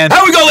white man.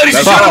 There we go, ladies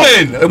and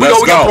gentlemen. There we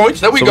go. We got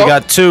points. There we So go. we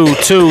got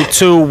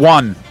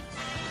 2-2-2-1.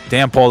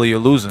 Damn, Paulie, you're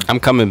losing. I'm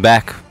coming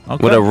back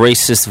Okay. with a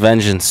racist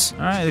vengeance. All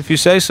right, if you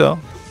say so.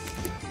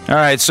 All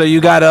right, so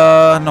you got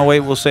no wait,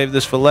 we'll save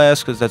this for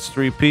last because that's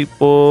 3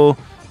 people.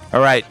 All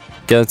right,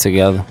 Get it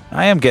together.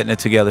 I am getting it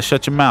together.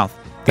 Shut your mouth.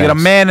 You got a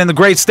Thanks. man in the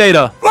great state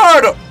of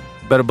Florida.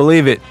 Better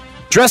believe it.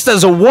 Dressed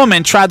as a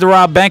woman, tried to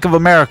rob Bank of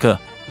America.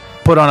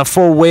 Put on a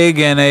full wig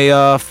and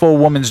a full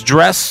woman's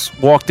dress.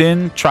 Walked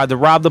in, tried to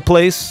rob the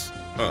place.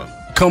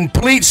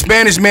 Complete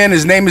Spanish man.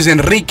 His name is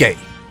Enrique.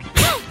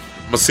 I'm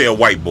gonna say a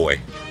white boy.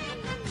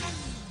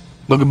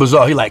 Look at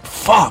Bizarre. He like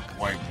fuck.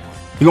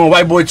 He going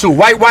white boy too.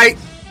 White.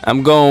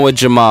 I'm going with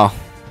Jamal.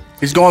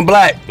 He's going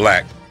black.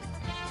 Black.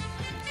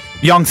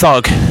 Young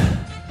Thug.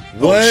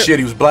 Oh shit,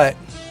 he was black.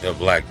 A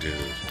black dude.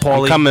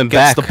 Paulie I'm coming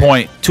gets back. the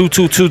point.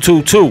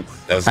 2-2-2-2-2.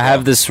 That's I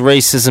have this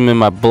racism in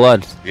my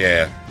blood.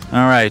 Yeah.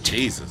 All right.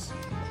 Jesus.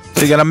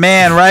 So you got a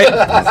man, right?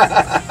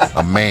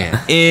 A man.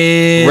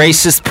 In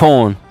Racist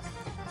porn.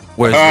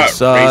 Where's this?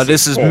 racist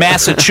This is porn.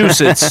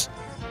 Massachusetts.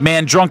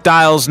 Man drunk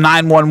dials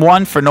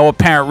 911 for no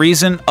apparent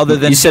reason other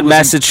than You said he was in-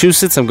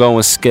 Massachusetts? I'm going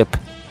with Skip.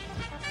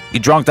 He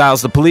drunk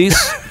dials the police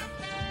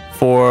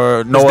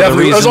for no There's other definitely-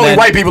 reason there's only than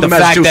white people the in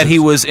fact that Massachusetts. he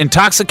was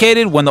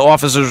intoxicated. When the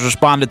officers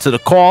responded to the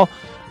call,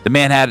 the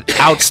man had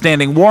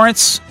outstanding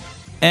warrants,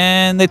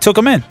 and they took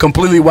him in.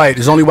 Completely white.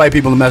 There's only white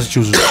people in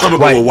Massachusetts. I'm gonna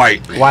go with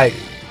white. White.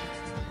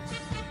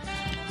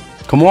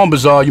 Come on,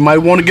 Bizarre. You might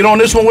want to get on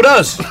this one with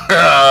us.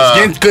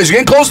 It's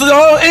getting close to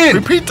the end.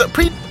 Repeat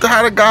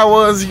how the guy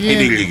was He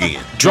again. did it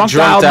again. Drunk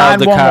Drunk dialed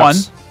dialed the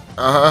 911.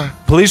 cops.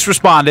 Police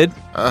responded.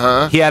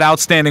 Uh-huh. He had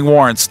outstanding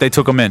warrants. They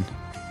took him in.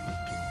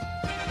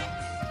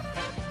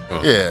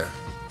 Yeah.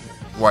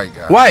 White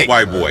guy. White.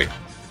 White boy.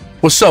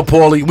 What's up,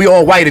 Paulie? We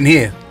all white in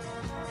here.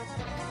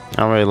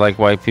 I don't really like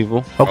white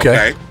people.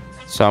 Okay.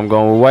 So I'm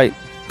going with white.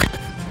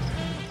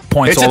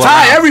 Points It's a all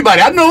tie, around.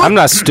 everybody. I know it. I'm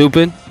not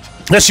stupid.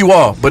 Yes, you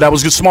are. But that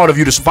was good, smart of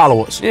you to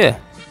follow us. Yeah.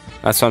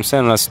 That's what I'm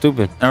saying. I'm not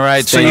stupid. All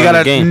right, so Staying you on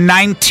got the a game.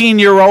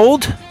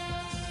 19-year-old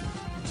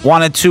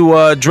wanted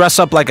to dress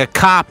up like a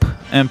cop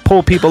and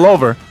pull people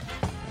over.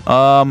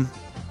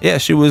 Yeah,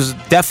 she was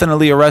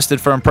definitely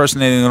arrested for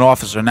impersonating an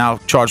officer, now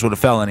charged with a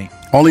felony.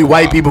 Only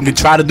white people can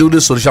try to do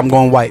this, so I'm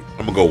going white.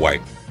 I'm gonna go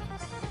white.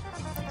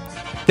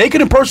 They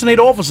can impersonate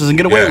officers and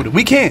get away Yeah. with it.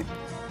 We can't.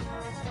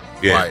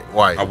 Yeah.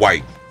 White. A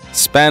white.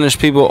 Spanish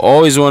people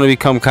always want to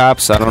become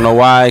cops. I don't know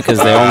why, because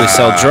they only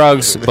sell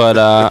drugs. But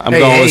I'm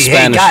going with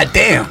Spanish.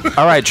 goddamn.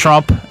 All right,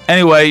 Trump.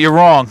 Anyway, you're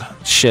wrong.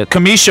 Shit.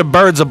 Kamisha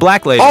Bird's a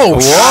black lady. Oh,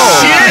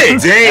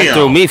 shit. That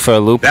threw me for a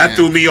loop. That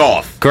threw me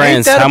off.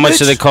 Grants, Ain't that a how much bitch?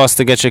 did it cost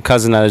to get your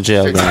cousin out of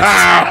jail, Grants?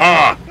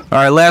 All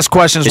right, last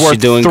question's Is she worth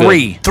doing good?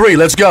 3. 3,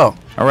 let's go.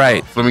 All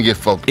right. Let me get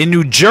focused. In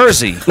New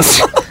Jersey,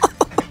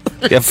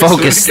 Get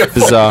focused,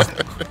 Bizarre.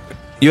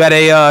 you had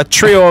a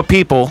trio of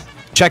people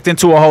checked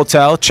into a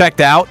hotel,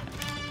 checked out,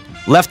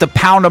 left a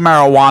pound of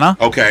marijuana,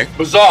 Okay.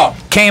 Bizarre.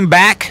 came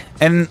back,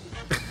 and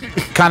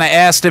kind of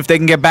asked if they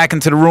can get back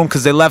into the room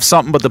because they left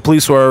something, but the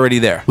police were already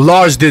there.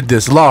 Lars did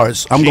this.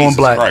 Lars. I'm going Jesus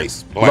black.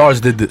 Christ, black.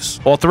 Lars did this.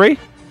 All 3?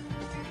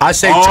 I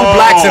say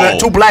Oh.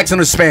 two blacks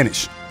and a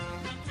Spanish.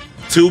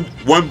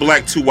 1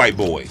 black, 2 white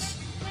boys.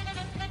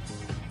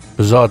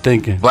 Bizarre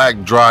thinking.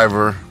 Black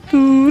driver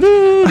with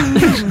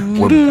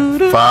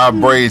 5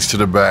 braids to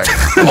the back.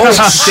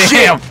 Oh,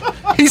 shit.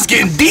 He's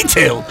getting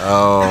detailed.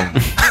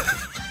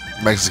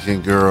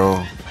 Mexican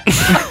girl,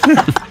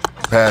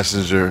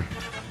 passenger,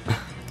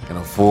 and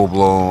a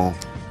full-blown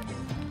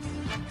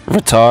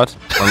Retard.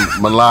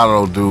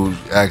 mulatto dude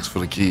asked for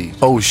the keys.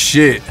 Oh,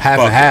 shit. Half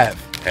Fuck and it.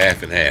 half.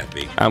 Half and half,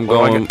 B. I'm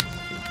going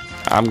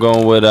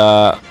with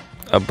a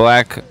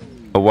black,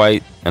 a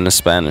white, and a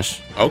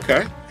Spanish.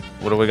 Okay.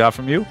 What do we got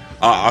from you?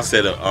 I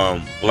said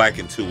black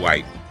and 2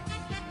 white.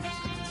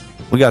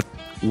 We got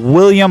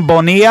William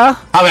Bonilla,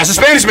 Oh, that's a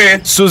Spanish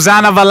man.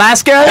 Susana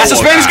Velasquez, That's a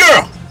Spanish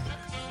girl.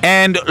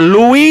 and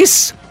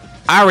Luis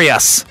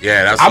Arias.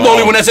 Yeah, that's I'm the all.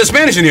 only one that said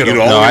Spanish in here, You though.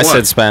 the No, only I one.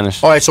 said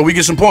Spanish. All right, so we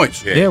get some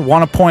points. Yeah,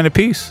 1 point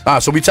apiece.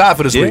 So we tied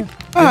for this Yeah. week.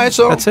 All right,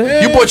 so That's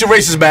it. you brought your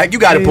races back. You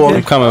got it, Paulie.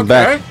 I'm coming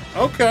back.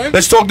 Okay.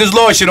 Let's talk this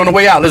lawyer shit on the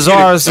way out. Let's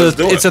Bizarre get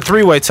it. it's a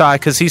three-way tie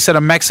because he said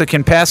a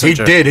Mexican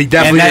passenger. He did. He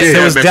definitely and did.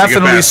 There was Mexican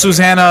definitely passenger.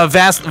 Susana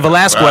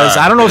Velasquez.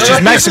 I don't know if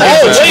she's Mexican. Oh,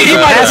 but she wait, was he a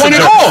might have won it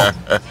passenger.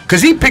 all.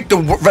 Because he picked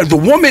the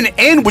woman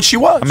and what she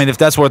was. I mean, if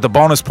that's worth the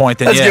bonus point,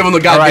 then Let's yeah. give him the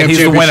All goddamn right, he's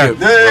the winner.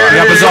 championship.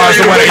 Yeah, Bizarre's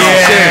the winner.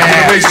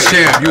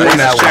 You won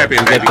that one.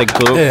 You get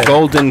the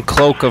golden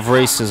cloak of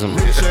racism.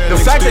 The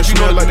fact that you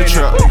know like the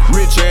trap.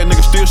 Rich ass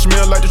niggas still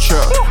smell like the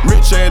trap.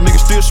 Rich ass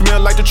niggas still smell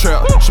like the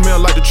trap. Smell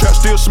like the trap,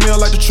 still smell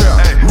like the trap.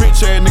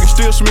 Rich ass niggas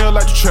still smell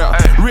like the trap.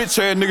 Rich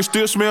ass niggas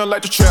still smell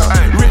like the trap.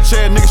 Rich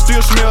ass niggas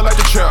still smell like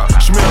the trap.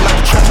 Smell like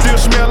the trap, still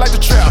smell like the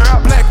trap.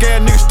 Black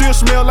ass niggas still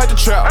smell like the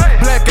trap.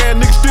 Black ass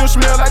niggas still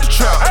smell like the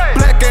trap.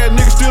 Black ass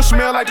niggas still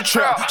smell like the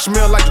trap.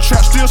 Smell like the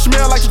trap, still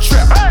smell like the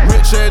trap.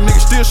 Rich ass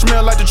niggas still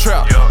smell like the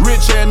trap.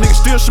 Rich ass niggas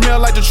still smell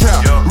like the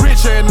trap.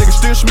 Rich ass niggas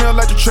still smell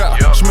like the trap.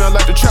 Smell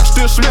like the trap,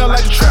 still smell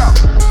like the trap.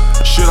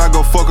 Should I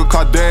go fuck a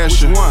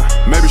Kardashian?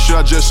 Maybe should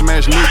I just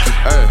smash Nicki?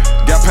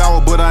 Got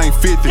power, but I ain't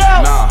 50.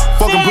 Nah,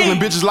 fucking Brooklyn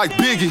bitches like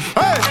Biggie.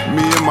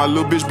 Me and my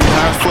little bitch be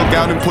high as fuck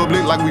out in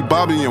public like we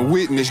Bobby and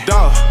Whitney.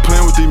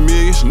 Playing with these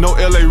millions, no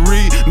L.A.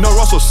 Reid, no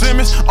Russell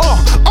Simmons.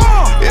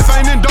 If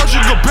I ain't in Dolce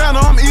 & Gabbana,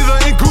 I'm either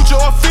in Gucci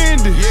or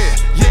Fendi.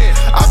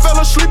 I fell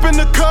asleep in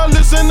the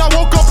colors and I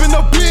woke up in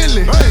a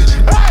Bentley.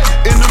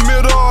 In the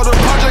middle of the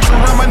projects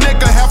around my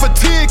neck, I have a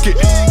ticket.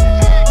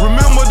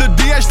 Remember the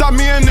DH stopped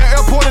me in the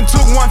airport and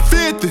took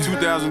 150.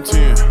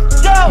 2010.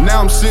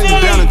 Now I'm sitting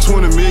down in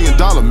 $20 million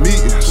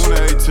meetings.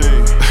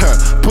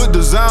 2018. Put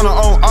designer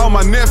on all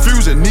my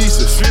nephews and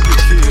nieces. 50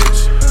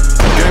 kids.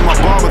 Gave my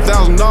barber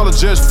 $1,000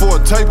 just for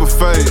a taper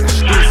fade.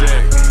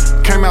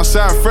 Came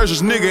outside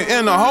freshest nigga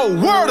in the whole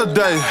world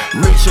today.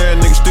 Rich ass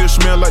niggas still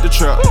smell like the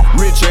trap.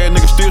 Rich ass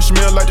niggas still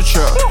smell like the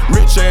trap.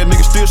 Rich ass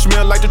niggas still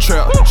smell like the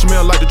trap.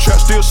 Smell like the trap,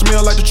 still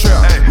smell like the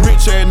trap.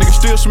 Rich ass niggas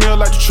still smell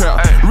like the trap.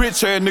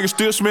 Rich ass niggas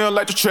still smell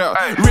like the trap.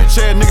 Rich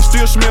ass niggas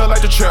still smell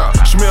like the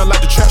trap. Smell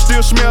like the trap,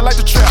 still smell like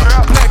the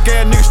trap. Black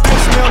ass niggas still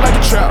smell like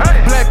the trap.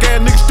 Black ass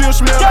niggas still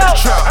smell like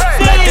the trap.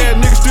 Black ass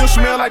niggas still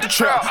smell like the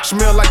trap.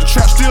 Smell like the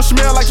trap, still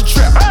smell like the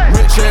trap.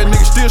 Rich ass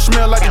niggas still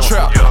smell like the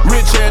trap.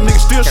 Rich ass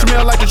niggas still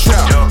smell like the trap.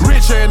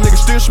 Rich ass niggas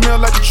still smell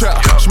like the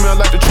trap. Smell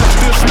like the trap,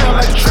 still smell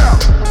like the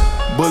trap.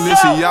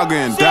 Balenciaga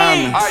and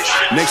diamond.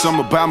 Next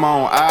I'ma buy my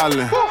own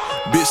island.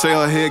 Bitch say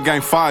her head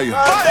gang fire. Big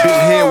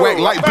head whack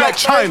like Black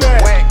China.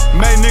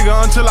 Made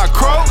nigga until I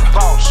croak.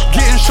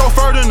 Getting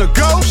chauffeured in the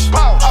ghost.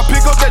 I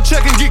pick up that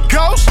check and get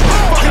ghost.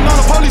 Fucking on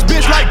the police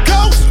bitch like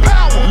ghost.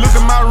 Look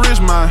at my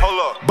wrist, man.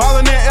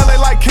 Ballin' in LA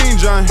like King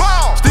James.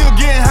 Still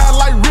getting high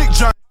like Rick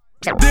James.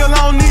 Still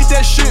I don't need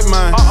that shit,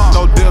 man.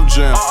 No Def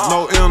Jam,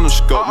 no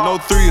Interscope, no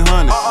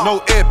 300, no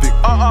Epic.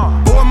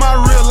 Boy, my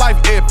real life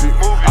epic.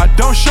 I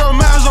don't show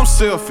mines, I'm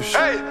selfish.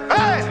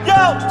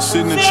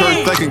 Sitting in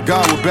church thanking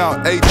God with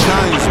about 8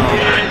 chains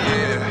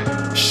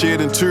on.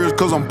 Shedding tears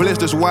cause I'm blessed,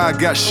 that's why I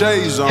got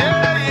shades on.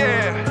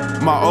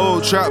 My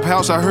old trap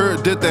house, I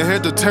heard that they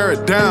had to tear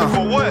it down.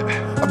 For what?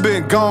 I've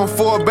been gone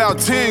for about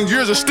 10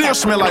 years and still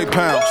smell like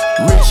pounds.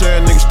 Rich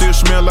ass niggas still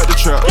smell like the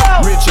trap.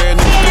 Rich ass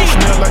niggas still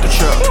smell like the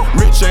trap.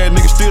 Rich ass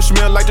niggas still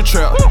smell like the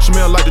trap.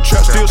 Smell like the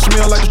trap, still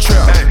smell like the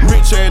trap.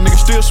 Rich ass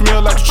niggas still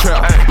smell like the trap.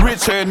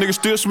 Rich ass niggas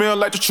still smell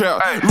like the trap.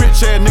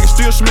 Rich ass niggas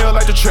still smell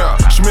like the trap.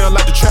 Smell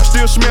like the trap,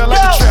 still smell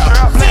like the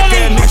trap. Black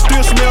ass niggas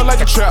still smell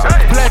like the trap.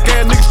 Black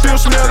ass niggas still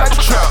smell like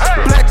the trap.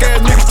 Black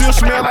ass niggas still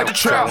smell like the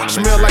trap.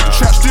 Smell like the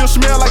trap, still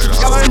smell like the trap.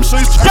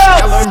 LMC's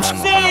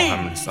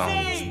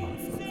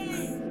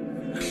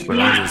But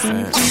I'm just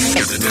saying,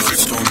 the Desert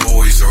Storm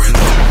boys are in the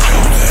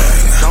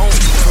building. Don't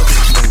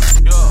thinking I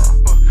did not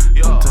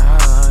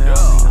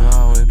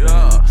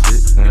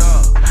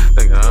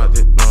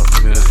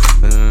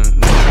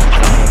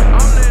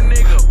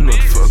what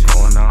the fuck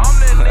going on?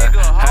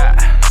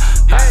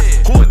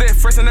 Who is that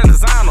fresh in that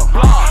designer?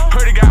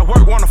 Heard he got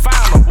work, wanna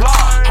find him.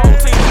 Whole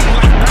team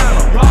like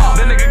Dino.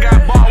 That nigga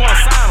got ball, wanna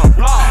sign him.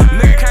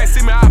 Nigga can't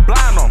see me, I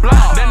blind him.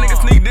 That nigga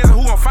sneak this,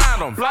 who gon'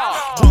 find him?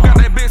 Who got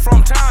that bitch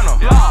from China?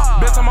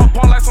 Bitch, I'm up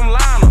on like some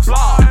liners.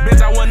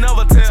 Bitch, I would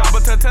never tell,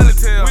 but tell it.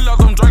 We love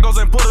them Dracos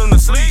and put them to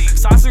sleep.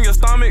 Sauce in your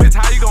stomach, bitch,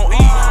 how you gon'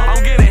 eat?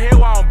 I'm getting hit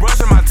while I'm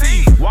brushing my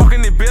teeth.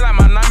 Walking this bitch like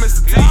my name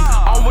is T.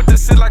 I'm with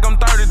this shit like I'm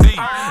 30 deep.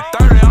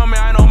 30 on me,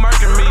 I ain't no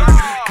murking me.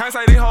 Can't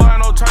say these hoes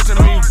ain't no church in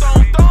me.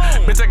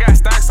 Bitch, I got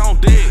stacks on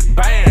dick,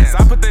 bands.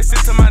 I put that shit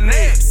to my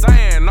neck,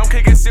 saying I'm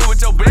kicking shit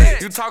with your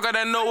bitch. You talker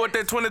that know what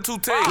that 22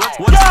 take.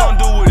 What you gon'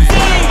 do with it?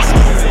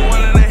 You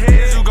one in the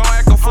head, you gon'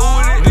 act a fool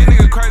with it. These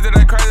niggas crazy,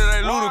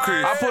 they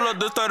ludicrous. I pull up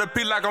this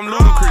 30p like I'm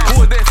ludicrous.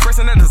 Who is that fresh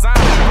in that designer?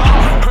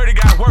 Heard he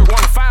got work,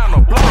 wanna find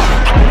him.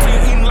 Whole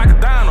team eating like a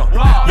dino.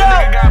 That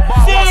nigga got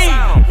ball, wanna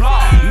sign him.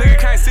 Nigga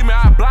can't see me,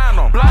 I blind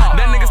him.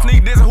 That nigga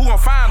sneak this, who gon'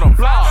 find him?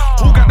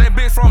 Who got that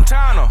bitch from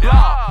China?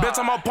 Bitch,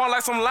 I'm up on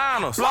like some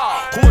liners.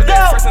 Who is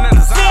that fresh in that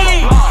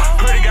designer?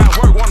 Heard he got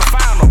work, wanna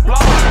find him.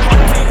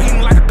 Whole team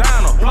eating like a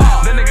dino.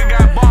 That nigga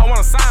got ball,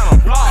 wanna sign him.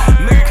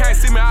 Nigga can't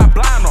see me, I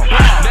blind him.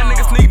 That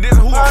nigga sneak this,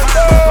 who gon' find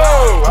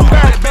him? Who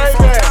got that bitch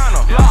from China?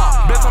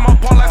 Bitch, I'm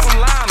up on like some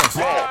liners.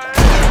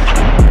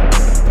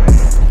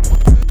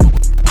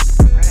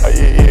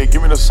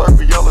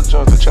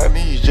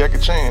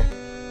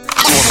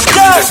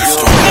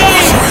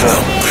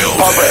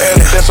 Papa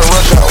Annie, that's a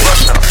rush hour.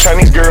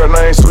 Chinese girl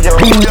named Su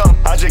Young.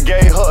 I just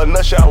gave her a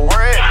nut shower.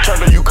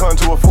 Turned a Yukon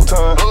to a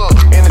futon.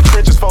 In the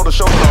trenches for the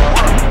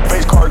showtime.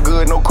 Face card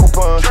good, no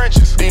coupon.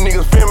 These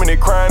niggas feminine,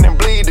 crying and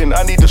bleeding.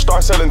 I need to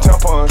start selling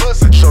tampons.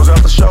 Shows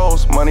after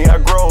shows, money I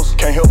gross.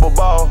 Can't help but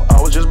ball,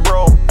 I was just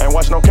broke. Ain't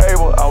watch no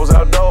cable, I was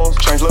outdoors.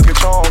 Change Lucky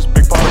Charms,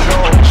 big pot of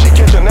gold. She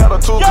catching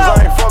attitude cause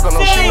I ain't fucking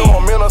her. She know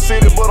I'm in her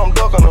city, but I'm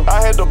ducking her.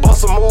 I had to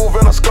bust a move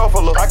in a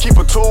scuffler. I keep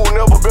a tool,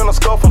 never been a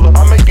scuffler.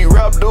 I make these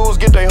rap dudes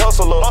get they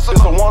hustle up.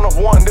 It's a one of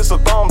one, this a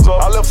thumbs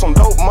up. I left some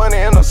dope money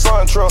in the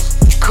sun trust.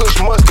 Kush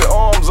mustard,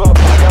 arms up.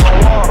 I got no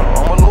water,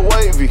 I'm a little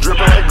wavy.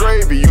 Dripping like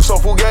gravy, you so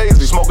fugazi.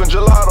 Smoking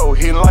gelato,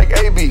 hitting like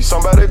AB.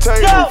 Somebody tell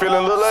me,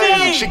 feeling a little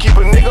lazy. She keep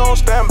a nigga on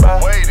standby,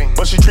 waiting,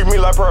 but she treat me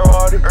like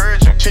priority.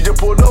 Urgent. She just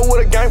pulled up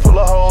with a gang full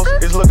of hoes.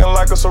 It's looking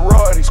like a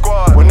sorority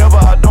squad. Whenever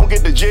I don't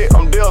get the jet,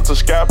 I'm Delta,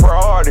 sky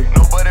priority.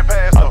 Nobody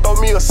pass up. I throw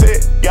me a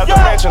set, got the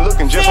mansion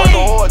looking just like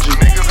an orgy.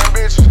 Niggas and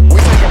bitches, we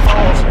taking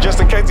phones, just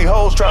in case these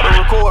hoes try to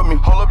record me.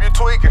 Hold up, you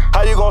tweaking.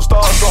 How you gon'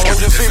 start something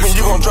when you see me?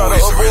 You gon' try to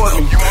avoid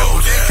me.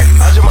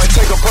 I just might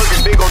take a perk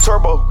and then go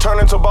turbo. Turn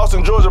into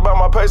Boston, Georgia by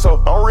my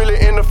peso. I'm really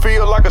in the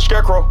field like a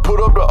scarecrow. Put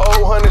up the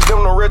old hundreds,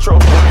 them the retro.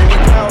 Any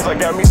pounds, I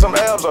got me some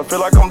abs. I feel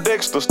like I'm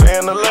Dexter, stay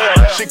in the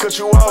lab. She cut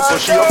you out, so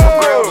she up for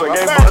grabs. I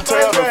gave her a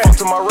tab and fuck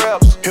to my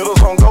raps.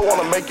 Hitters on go,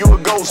 wanna make you a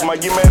ghost.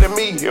 Might get mad at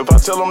me if I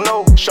tell them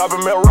no.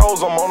 Shopping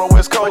Melrose, I'm on the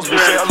West Coast. They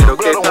say I look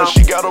better when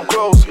she got up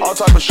close. All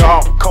type of shit,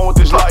 come with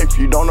this life.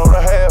 You don't know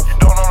the half.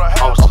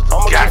 I'ma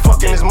keep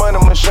fucking this money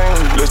machine.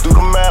 Let's do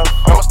the math.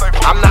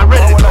 I'm not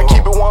ready. When I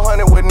keep it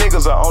 100 with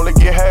niggas, I only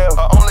get half.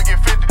 I only get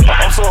 50.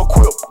 I'm so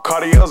equipped,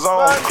 Cartier's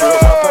on.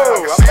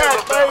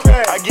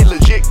 I get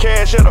legit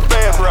cash at a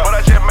fast route. But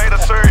I just made a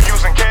serve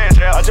using cash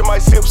out. I just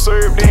might sip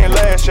serve, then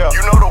lash out.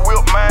 You know the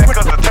whip mine,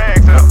 cause the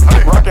tags out.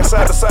 Rockin'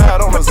 side to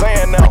side on the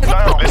Zan now.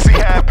 Let's see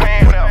how it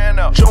pan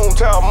out.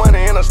 Junetown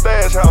money in a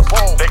stash house.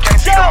 They can't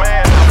see the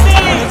man.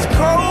 It's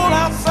cold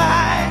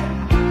outside.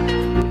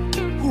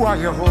 Who are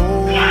you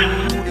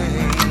holding?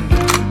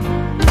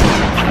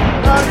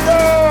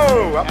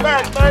 Hello, I'm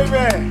back,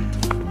 baby.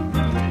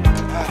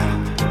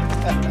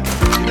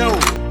 You know,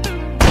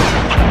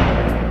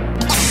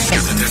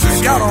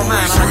 y'all don't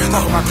mind, I can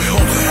talk about the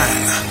tonight.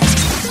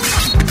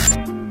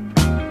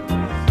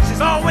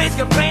 She's always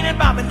complaining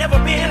about me never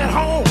being at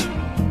home.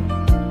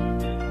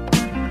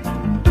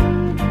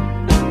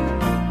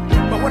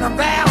 But when I'm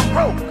there, I'm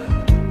broke.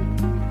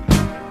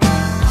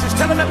 She's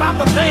telling me about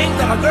the things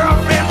that her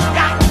girlfriend's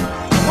got,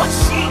 what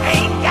she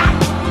ain't got.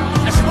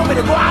 And she want me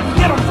to go out and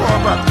get them for her,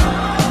 but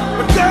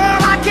girl,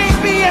 I can't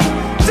be in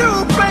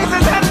two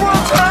places at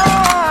one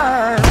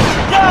time.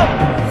 Yo,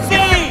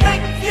 see,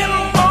 think you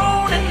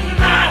alone at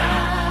night.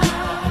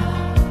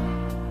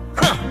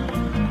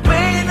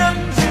 Wait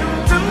until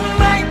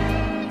tonight,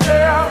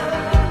 girl.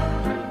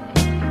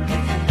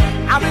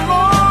 I'll be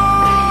long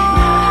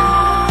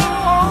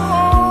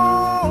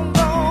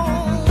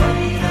gone,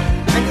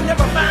 and you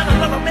never find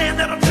another man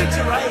that'll treat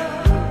you right.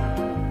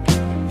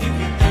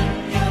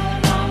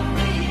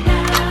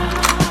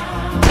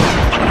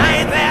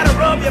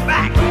 Your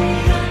back. Yo,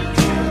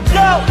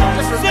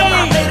 just remember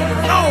I made it a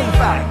known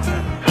fact.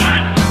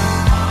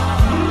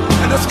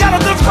 And the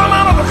skeletons come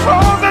out of the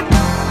closet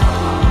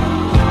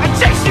and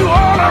chase you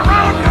all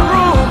around your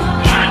room.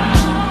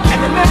 And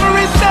the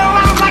memories sell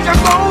out like a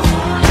ghost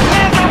and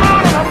dance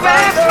around in a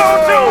fast slow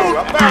tune.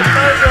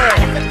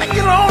 Think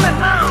you're lonely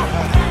now.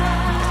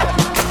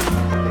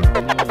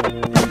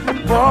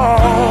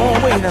 Oh,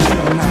 wait a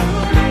minute now.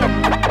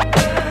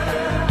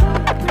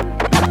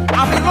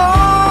 I'll be gone.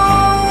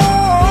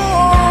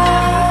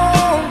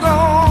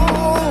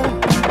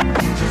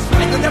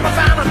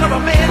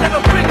 Another man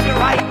never brings you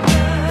right.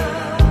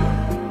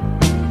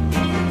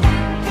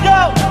 Yo,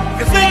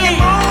 you think you're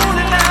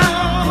moaning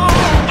now.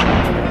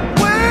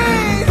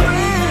 Wait.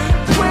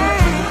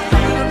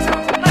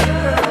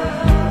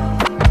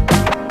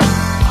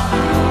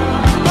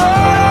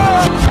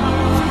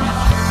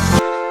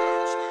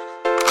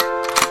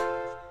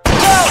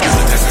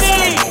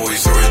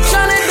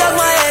 Tryna duck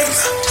my ex,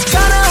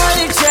 tryna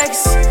honey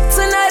checks.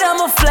 Tonight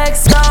I'ma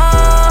flex, oh.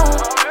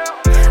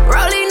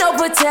 Rolling no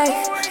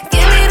protect.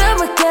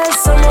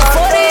 I'm a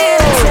 40 in a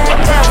tech,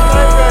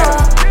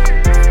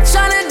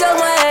 tryna duck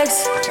my ex,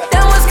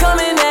 then what's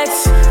coming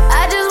next?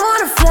 I just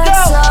wanna flex,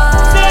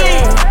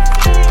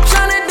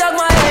 tryna duck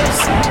my ex,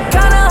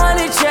 kinda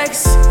honey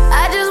checks.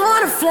 I just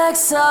wanna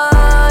flex,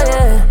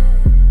 yeah.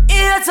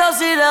 Yeah,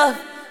 toast it up.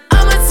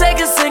 I'ma take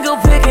a single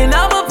pic and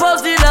I'ma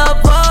post it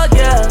up, oh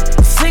yeah.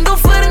 Single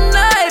for the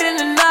night, in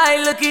the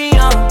night looking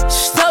young.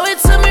 Just throw it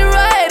to me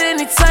right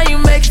anytime you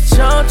make it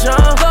jump. Throw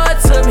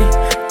it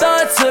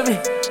to me,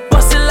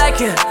 bust it like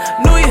you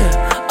knew you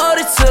owed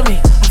it to me.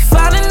 I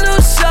found a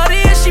new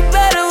shorty and she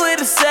better with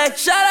the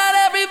sex. Shout out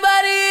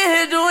everybody in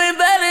here doing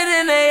better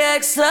than they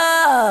ex.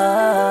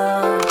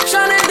 Tryna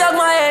duck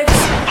my ex,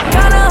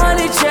 kinda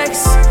honey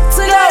checks.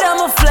 Tonight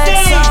I'ma flex,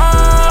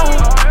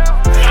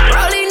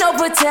 rolling no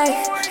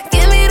protect.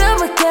 Give me the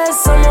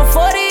baguettes, I'm a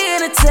 40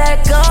 in a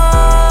tech,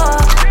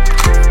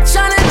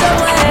 tryna duck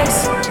my ex.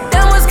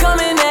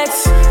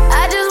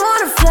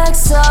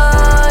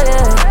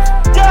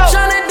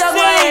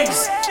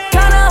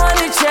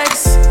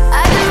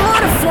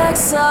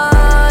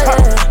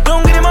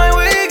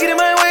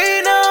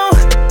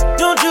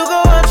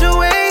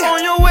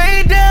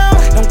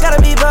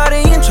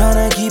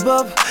 keep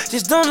up.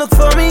 Just don't look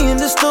for me in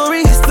the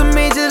story. It's the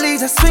major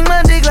leagues. I swing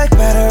my dick like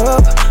batter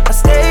up. I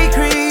stay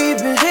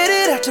creepin', hit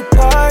it at your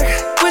park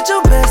with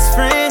your best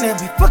friend and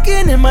be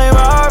fucking in my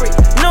Rari.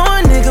 No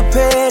a nigga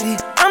petty.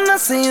 I'm not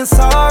saying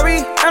sorry.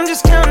 I'm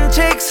just counting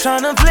checks,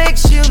 tryna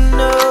flex, you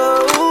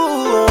know.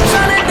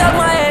 Tryna duck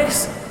my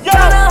ex,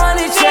 got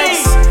 100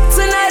 checks.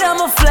 Tonight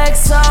I'ma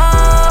flex,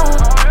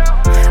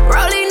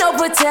 Rollie no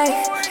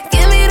protect.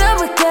 Give me the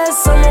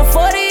protest. I'm on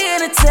 40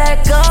 in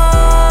attack,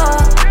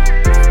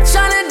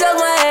 Tryna duck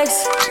my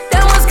ex,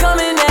 that one's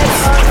coming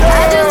next.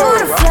 I just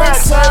wanna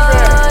flex,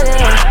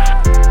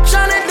 yeah.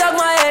 Tryna duck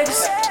my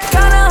ex,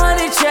 got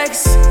 100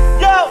 checks.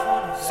 Yo,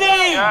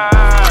 see.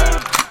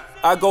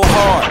 I go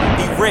hard,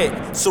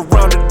 erect,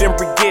 surrounded in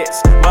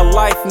briquettes. My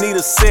life need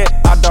a set,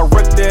 I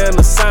direct it in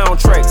the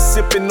soundtrack.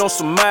 Sipping on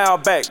some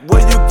Malbec,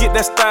 where you get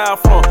that style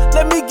from?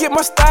 Let me get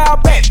my style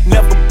back.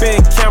 Never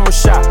been camera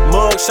shot,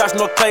 mug shots,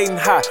 no Clayton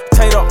high.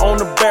 Tater on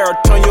the barrel,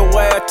 turn your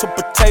ass to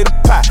potato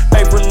pie.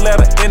 Favorite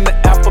letter in the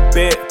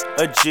alphabet,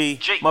 a G.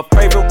 My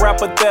favorite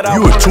rapper that I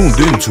You are tuned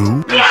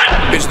into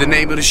is the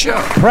name of the show.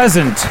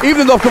 Present.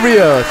 Evening North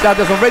Korea. Shout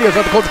out on radio.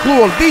 Shout out to Coach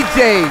Clue on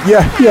DJ.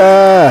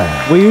 Yeah.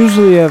 We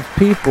usually have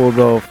people,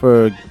 though,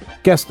 for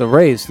Guess the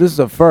Race. This is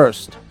a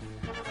first.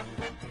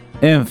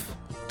 Inf.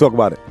 Talk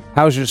about it.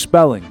 How's your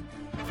spelling?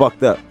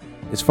 Fucked up.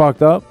 It's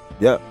fucked up?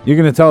 Yeah. You're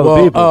going to tell the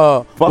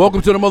people.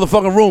 Welcome to the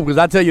motherfucking room, because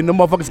I tell you, no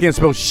motherfuckers can't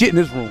spell shit in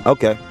this room.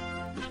 Okay.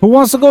 Who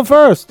wants to go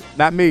first?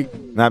 Not me.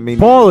 Not me.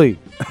 Paulie.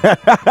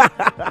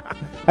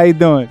 How you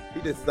doing?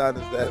 He just signed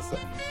his ass up.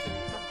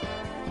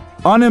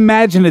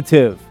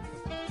 Unimaginative.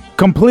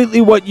 Completely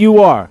what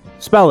you are.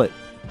 Spell it.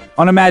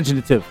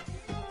 Unimaginative.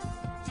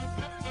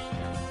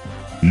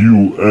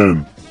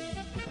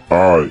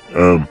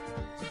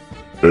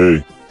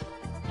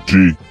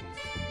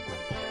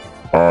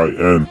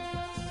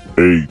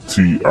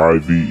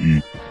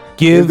 UNIMAGINATIVE.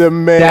 Give the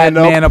man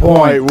a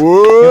point. Give him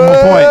a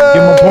point.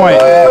 Give him a point.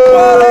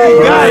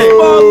 Got it.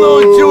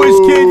 Little Jewish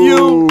kid,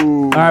 you.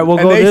 All right, we'll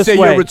And go they this say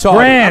way. you're retarded.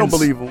 I don't Brands.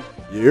 believe them.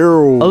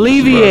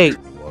 Alleviate.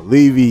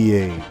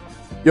 Alleviate.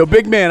 Yo,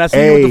 big man, I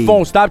see you with the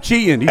phone. Stop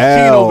cheating. He's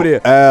cheating over there.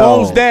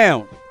 Phone's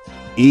down.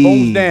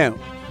 Phone's down.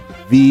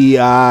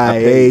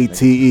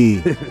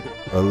 VIATE.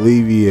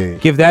 Alleviate.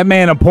 Give that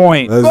man a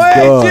point. Let's Go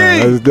ahead, go. G.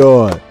 Let's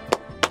go.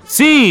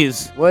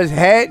 C's. What's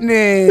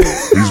happening?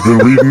 He's been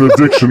reading the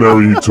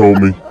dictionary, he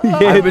told me.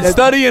 I've been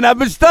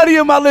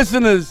studying my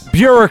listeners.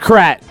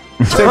 Bureaucrat.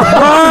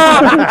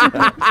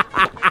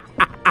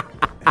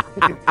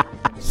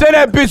 Say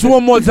that bitch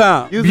one more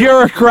time.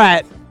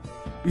 Bureaucrat.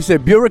 You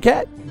said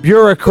bureaucrat?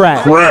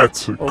 Bureaucrat.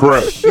 Crat.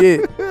 Oh,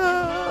 shit.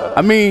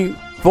 I mean,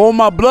 for all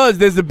my bloods,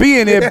 there's a B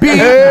in there. B.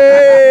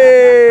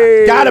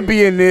 Gotta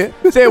be in there.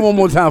 Say it one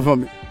more time for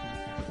me.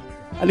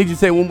 I need you to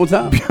say it one more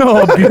time.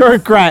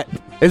 Bureaucrat.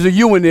 There's a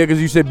U in there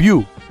because you said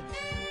bu.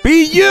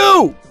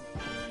 B-U.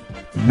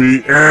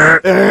 Me.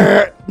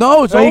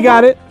 No, it's So you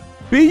got it.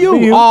 B-U.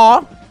 B-U.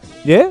 R.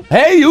 Yeah.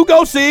 Hey, you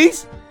go,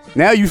 C's.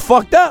 Now you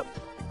fucked up.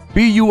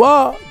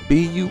 B-U-R.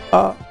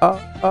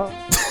 B-U-R-R-R.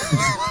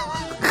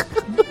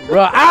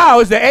 Ow,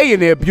 it's the A in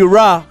there.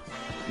 Bureau.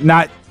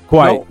 Not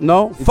quite.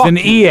 No. It's Fuck an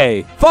you.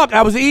 EA. Fuck,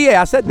 I was an EA.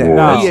 I said that. Whoa,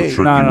 No. that's a EA.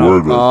 tricky No.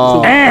 word.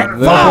 Oh,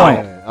 And fuck.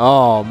 point.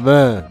 Oh,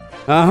 man.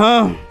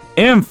 Uh-huh.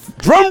 Inf.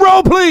 Drum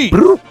roll, please.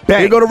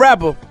 Here go the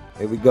rapper.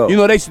 Here we go. You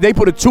know, they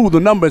put a 2, the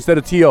number, instead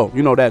of T-O.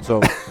 You know that,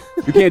 so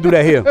you can't do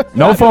that here.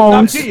 No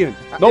phones. Stop cheating.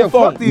 No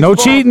phones. No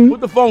cheating. Put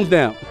the phones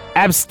down.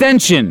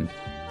 Abstention.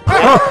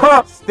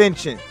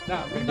 Abstention.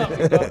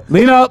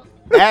 Lean up.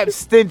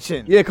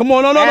 Abstention. Yeah, come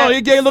on. No.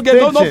 You can't look at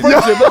no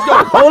friendship. Let's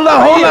go. Hold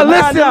on. Nah,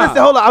 Listen. nah.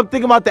 Hold on. I'm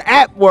thinking about the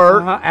app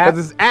word. App.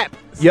 Because it's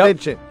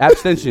abstention.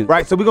 Abstention.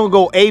 Right, so we're going to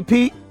go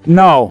AP.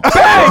 No. Hey,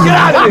 get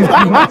out of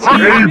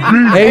here.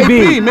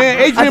 AB. AP, man.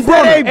 Adrian I said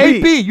Broner.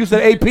 AB. AP. You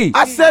said AP.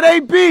 I said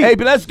AP. AP,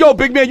 let's go,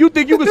 big man. You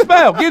think you can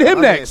spell. Get him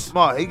Okay, next.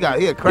 Smart. He a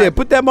crack. Yeah,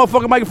 put that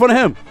motherfucking mic in front of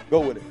him. Go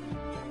with it.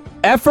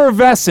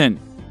 Effervescent.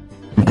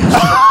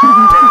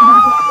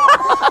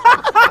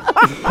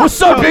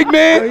 What's up, big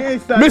man?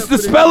 Mr.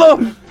 Speller?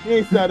 He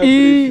ain't signed up for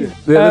this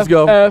shit. Yeah, let's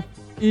go.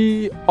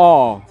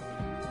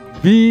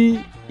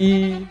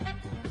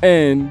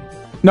 EFFERVEN.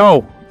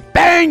 No.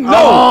 Bang!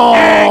 No!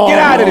 Hey, get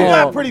out of You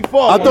there. got pretty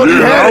far. I thought he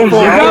had it. You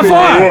got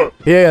far.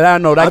 Yeah, I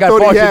know. That I guy thought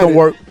he far shit had don't it.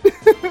 work.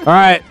 All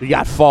right. You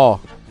got far.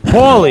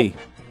 Paulie.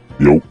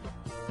 Yo.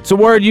 It's a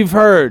word you've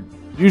heard,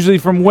 usually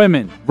from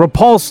women.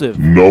 Repulsive.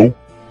 No.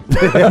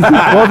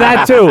 Well,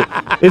 that too.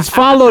 It's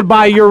followed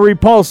by you're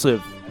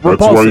repulsive. That's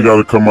why you got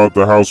to come out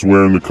the house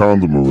wearing the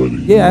condom already.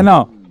 Yeah, I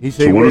know. He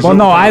So what is Well, it?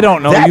 no, I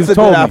don't know. That's You a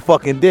told good I me.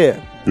 fucking did.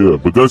 Yeah,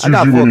 but that's I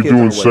got usually when 4 you're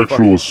doing kids on the way. Fuck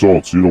sexual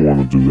assaults. You don't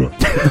want to do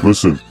that.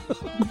 Listen.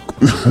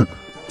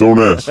 Don't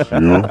ask, you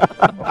know?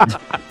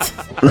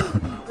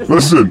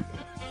 Listen.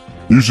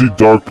 Usually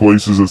dark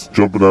places that's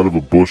jumping out of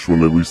a bush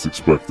when they least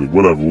expect it.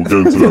 Whatever, we'll get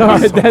into that. All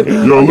right, that-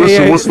 Yo,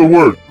 listen, yeah. what's the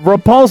word?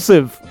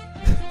 Repulsive.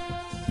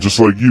 Just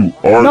like you.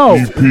 No.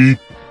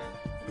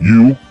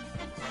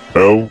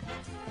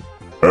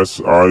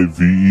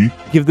 REPULSIVE.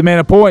 Give the man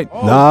a point.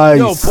 Nice.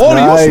 Yo,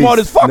 Paulie, you smart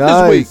as fuck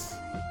this week.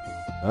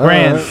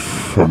 Grand.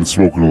 I've been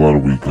smoking a lot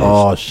of weed, guys.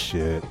 Oh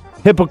shit.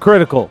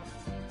 Hypocritical.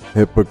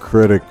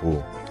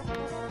 Hypocritical.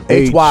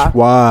 H-Y.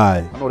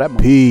 I know that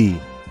one.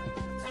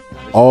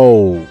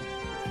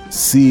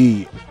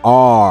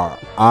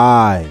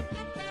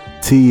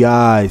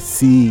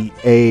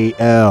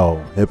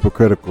 Hypocritical.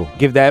 Hypocritical.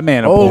 Give that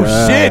man a Oh, point.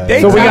 shit.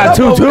 They So we got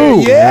tied up over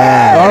 2-2. there.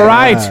 Yeah. All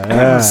right.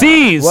 Yeah.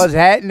 C's. What's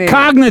happening?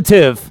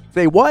 Cognitive.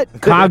 Say what?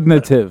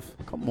 Cognitive.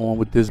 Come on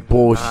with this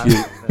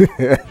bullshit.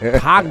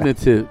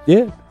 Cognitive.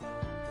 Yeah.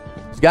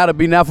 It's got to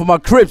be now for my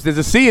Crips. There's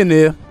a C in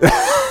there.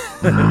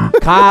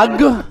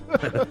 Cog.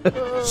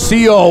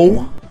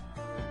 C-O.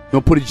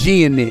 Gonna put a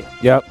G in there.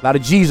 Yep. A lot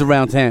of G's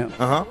around town.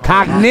 Uh-huh.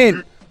 Cognit.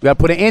 You gotta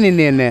put an N in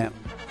there now.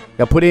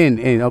 Gotta put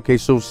in. Okay,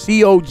 so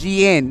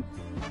C-O-G-N.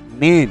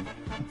 Nin.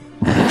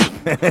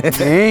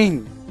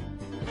 Nin.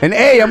 An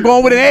A. I'm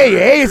going with an A.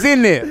 A is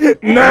in there.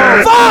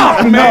 No.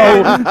 Fuck,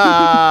 man. No.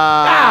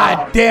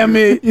 God damn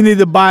it. You need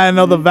to buy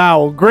another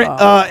vowel. Great.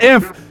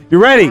 Inf, you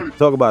ready?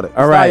 Talk about it.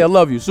 All right. I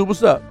love you. Super,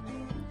 what's up?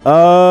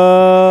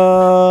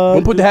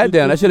 Don't put the hat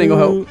down. That shit ain't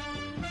gonna help.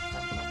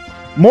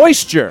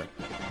 Moisture.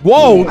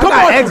 Whoa, come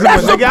on. Eczema,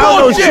 That's some nigga. I don't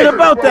know bullshit. shit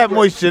about that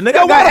moisture, nigga. Yo,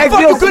 I why got the fuck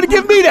you eczema. couldn't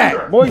give me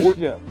that?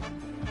 Moisture.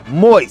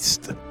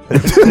 Moist. The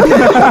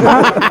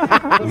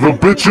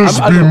bitches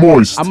be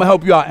moist. I'm gonna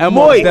help you out. Emma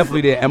Moist. is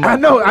definitely there. Emma. I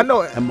know.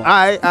 Emma.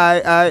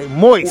 I.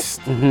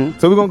 Moist. Mm-hmm.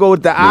 So we're gonna go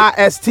with the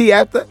I-S-T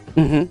after?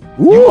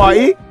 Mm-hmm.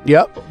 U-R-E?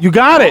 Yep. You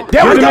got it.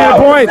 There Give we the go. man a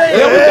point.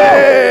 There we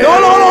go.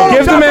 No.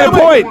 Give the man a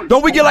point.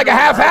 Don't we get like a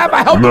half-half?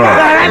 I helped No. you out.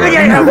 That nigga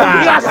ain't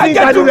helping me.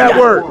 I knew that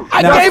word.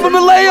 I gave him a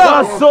layup.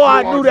 I saw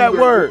I knew that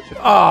word.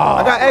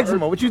 I got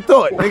eczema. What you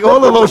thought? Nigga, all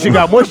the lotion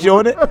got moisture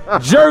on it.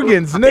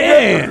 Jergens, nigga.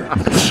 Damn.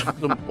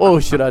 Some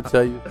bullshit, I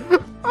tell you.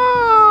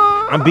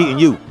 I'm beating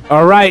you.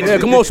 All right. Yeah,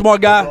 come on,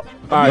 smart guy. All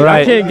right,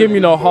 Right. I can't give me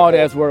no hard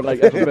ass word like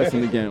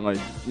effervescent again. Like,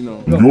 you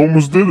know. You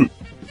almost did it.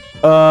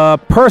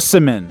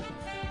 Persimmon.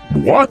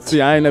 What?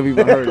 See, I ain't never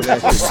even heard of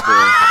that shit before.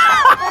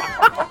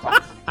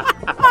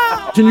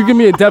 Can you give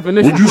me a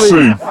definition, Would you please?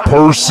 say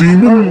per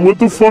semen? What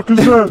the fuck is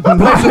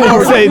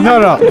that? Say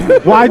no.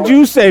 Why'd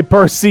you say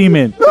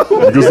persimmon?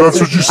 Because that's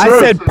what you said. I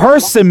said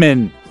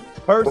persimmon.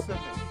 That's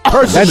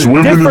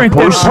Swimming in different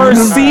than persimmon?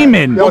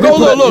 persimmon. Yo,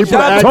 look.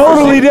 Shout out to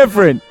Totally Percy.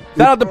 different.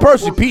 Shout out to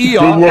Percy.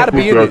 P-E-R. Good luck Gotta be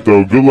with in that, it.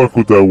 though. Good luck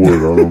with that word.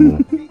 I don't know.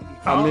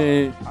 I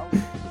mean,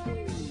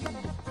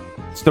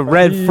 It's the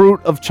red fruit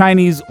of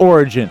Chinese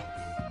origin.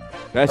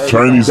 that's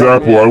Chinese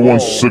apple. I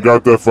once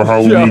got that for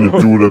Halloween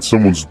and threw it at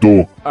someone's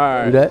door. All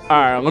right, Do that? all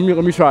right. Let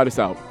me try this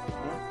out.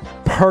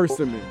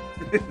 Persimmon.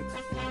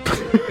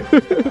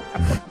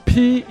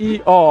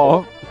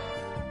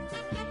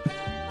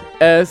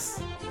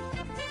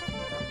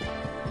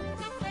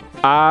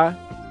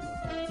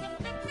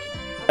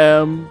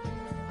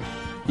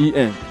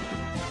 P-E-R-S-I-M-E-N.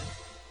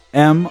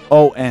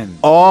 M-O-N.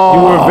 Oh.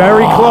 You were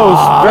very close.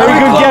 Very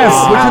good guess.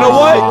 But you know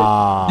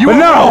what? You But were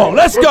no. wrong.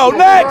 Let's go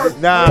next.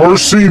 Nah. Per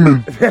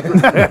semen.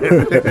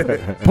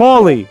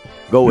 Paulie.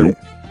 Go with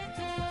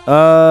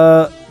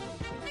it.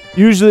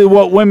 Usually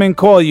what women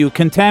call you,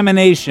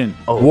 contamination.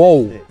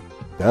 Whoa.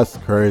 That's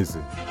crazy.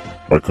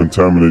 I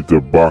contaminate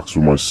their box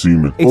with my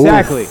semen.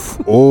 Exactly.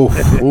 Oof.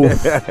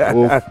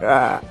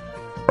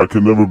 I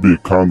can never be a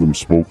condom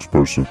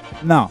spokesperson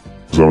No.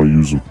 because I don't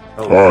use them.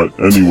 All right,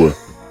 anyway.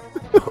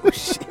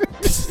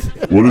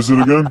 What is it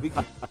again?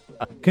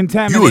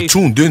 Contamination. You are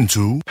tuned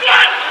into.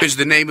 Is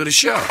the name of the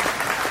show.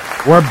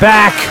 We're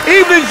back.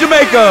 Evening,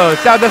 Jamaica.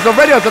 Shout out to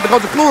radio. Shout out to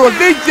Culture Plural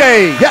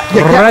DJ.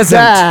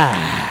 Present.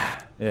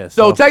 Yeah,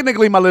 So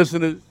technically, my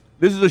listeners,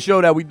 this is a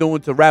show that we're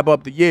doing to wrap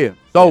up the year.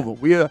 It's over.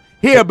 We are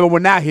here, but we're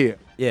not here.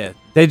 yeah,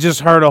 they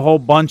just heard a whole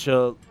bunch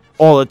of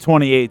all of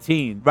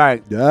 2018.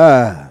 Right.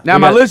 Yeah. Now,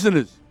 We my got-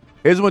 listeners,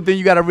 here's one thing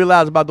you got to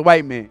realize about the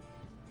white man.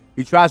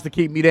 He tries to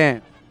keep me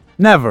down.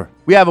 Never.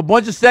 We have a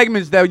bunch of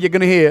segments that you're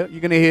going to hear. You're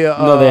going to hear.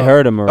 No, they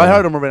heard him already. I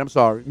heard him already. I'm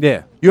sorry.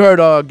 Yeah. You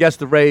heard Guess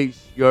the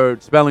Race. You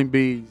heard Spelling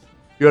Bees.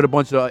 You heard a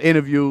bunch of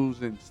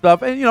interviews and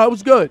stuff. And, you know, it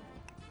was good.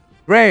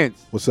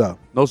 Grands. What's up?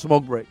 No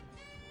smoke break.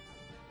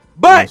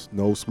 But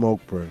No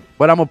smoke break.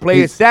 I'm going to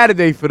play it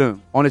Saturday for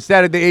them on the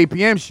Saturday 8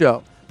 p.m.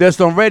 show. That's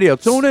on radio.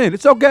 Tune in.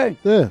 It's okay.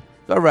 Yeah.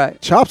 It's all right.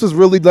 Chops is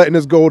really letting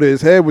us go to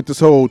his head with this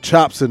whole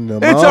chops in them.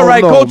 It's I don't all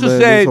right. know, Culture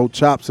man. said This whole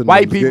chops in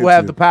white them is people getting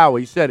have to the you. power.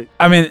 He said it.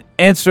 I mean,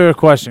 answer a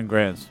question,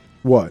 Grants.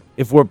 What?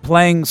 If we're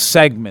playing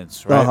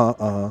segments, right?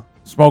 Uh-huh.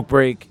 Smoke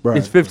break. Right.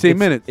 It's 15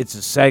 minutes. It's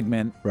a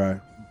segment, Right.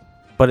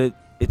 but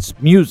it's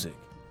music.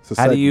 It's a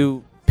How do segment.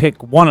 you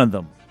pick one of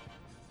them?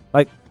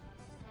 Like,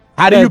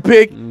 How do you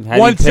pick How do you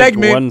one pick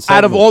segment one out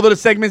of segment? all of the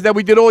segments that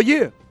we did all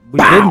year? we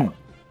didn't. What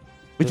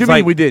you There's mean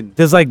like- we didn't?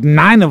 There's like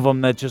 9 of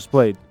them that just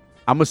played.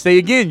 I'm going to say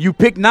again, you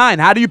picked 9.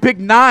 How do you pick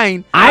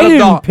 9? I out of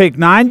didn't pick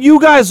 9. You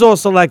guys all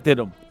selected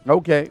them.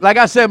 Okay. Like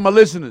I said, my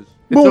listeners.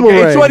 It's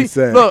Boomerang, okay. he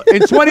said. Look, in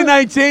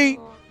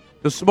 2019,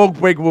 the smoke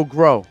break will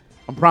grow.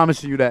 I'm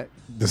promising you that.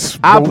 The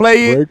I'll smoke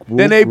play it, break will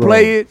then they grow.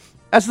 play it.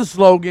 That's the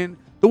slogan.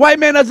 The white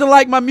man doesn't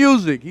like my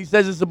music. He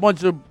says it's a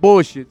bunch of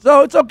bullshit.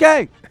 So it's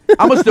okay.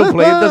 I'm going to still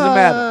play it. It doesn't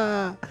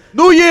matter.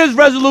 New Year's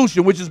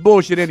resolution, which is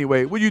bullshit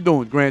anyway. What are you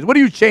doing, Grant? What are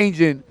you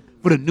changing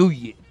for the new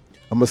year?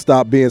 I'm gonna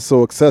stop being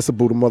so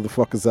accessible to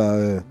motherfuckers out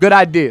here. Good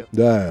idea.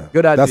 Yeah.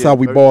 Good idea. That's how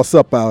we boss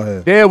up out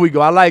here. There we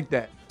go. I like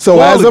that. So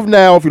Paulie. as of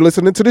now, if you're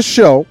listening to the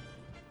show,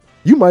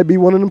 you might be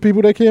one of them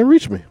people that can't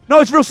reach me. No,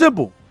 it's real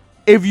simple.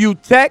 If you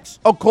text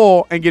or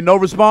call and get no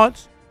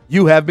response,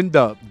 you have been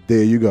dubbed.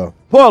 There you go.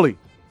 Paulie.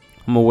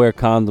 I'm gonna wear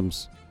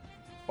condoms.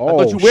 I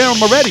thought you wear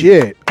them already.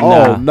 Shit.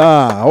 Oh,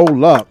 nah.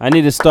 Hold up. I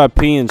need to start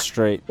peeing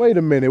straight. Wait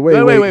a minute.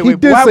 Wait. Wait. He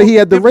did say he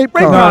had the rape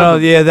condom. No,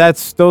 yeah,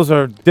 those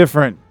are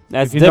different.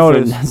 That's if you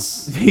different.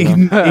 notice.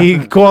 he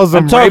calls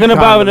them I'm talking rape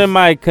about condoms. in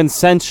my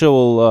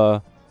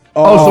consensual.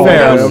 So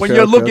fair. when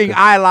you're looking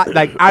eyeball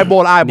to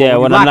eyeball. Yeah,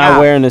 when I'm lock not eyes.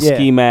 wearing a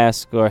ski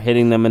mask or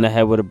hitting them in the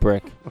head with a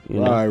brick. You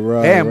know?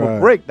 Right. Damn,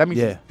 with brick. That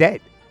means Yeah. he's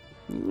dead.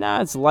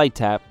 Nah, it's light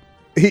tap.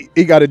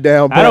 He got it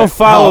down. I don't pat.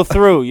 follow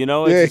through. You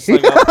know, it's Yeah.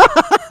 just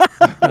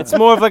like it's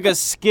more of like a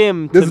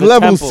skim. There's to the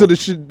levels temple. to the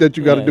shit that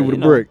you got to do with you a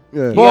know. brick.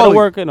 Yeah. You gotta Paulie.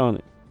 work it on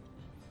it.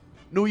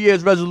 New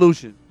Year's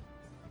resolution.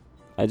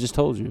 I just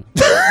told you.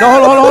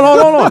 No,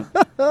 hold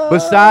on.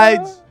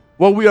 Besides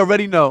what we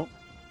already know,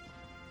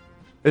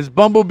 is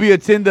Bumblebee or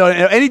Tinder or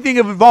anything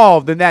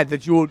involved in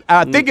that you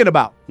are thinking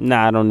about?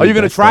 Nah, I don't. Are you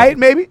going gonna try it?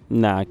 Maybe.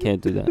 Nah, I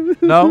can't do that.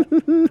 No.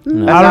 No.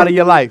 That's out of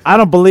your life. I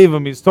don't believe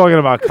him. He's talking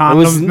about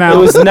condoms now. It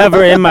was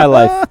never in my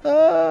life.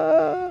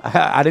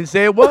 I didn't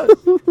say it was.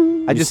 I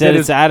You just said said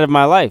it's out of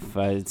my life.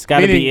 It's got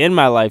to Meaning- be in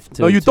my life.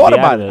 No, you to thought be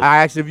about out it. of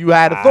I asked if you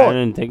had a I thought.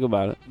 didn't think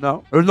about it.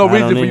 No, there's no I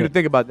reason don't for you either. to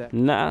think about that.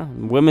 Nah,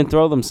 women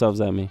throw themselves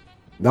at me.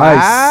 Nice.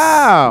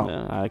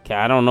 Wow.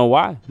 I don't know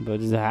why, but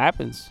it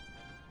happens.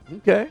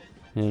 Okay.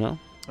 You know.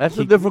 That's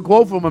a different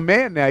quote from a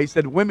man now. He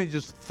said women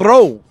just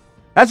throw.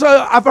 That's what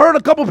I've heard a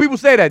couple people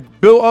say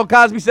that. Bill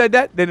Cosby said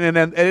that. Then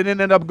it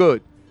didn't end up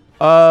good.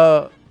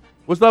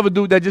 What's the other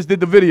dude that just did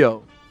the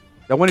video?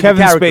 That went into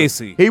Kevin character?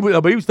 Spacey. He was,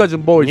 but he was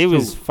touching boys He too.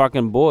 was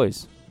fucking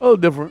boys. A little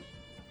different.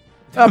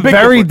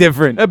 Very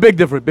different. A big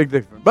different.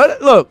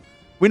 But look,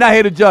 we're not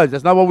here to judge.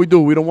 That's not what we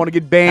do. We don't want to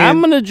get banned.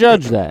 I'm gonna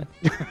judge that.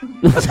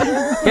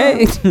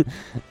 Okay.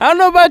 I don't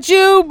know about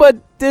you, but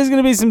there's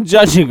gonna be some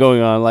judging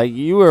going on. Like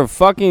you were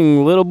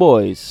fucking little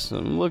boys.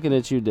 I'm looking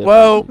at you different.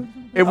 Well,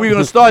 if we're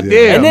gonna start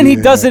there, and then he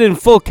does it in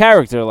full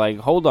character. Like,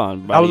 hold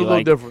on, buddy. That was a little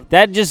Like, different.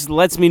 That just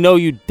lets me know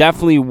you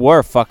definitely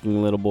were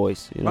fucking little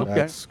boys. You know? Okay.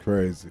 That's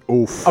crazy.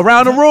 Oof.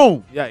 Around the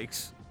room.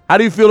 Yikes. How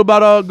do you feel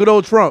about good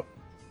old Trump?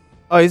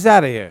 Oh, he's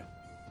out of here.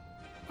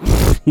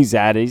 He's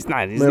at it. He's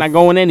Man, not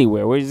going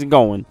anywhere. Where's he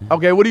going?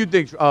 Okay, what do you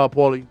think,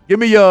 Paulie? Give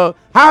me your.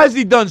 How has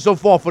he done so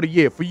far for the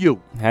year for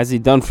you? Has he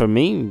done for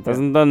me? He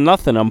hasn't done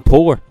nothing. I'm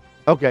poor.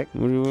 Okay.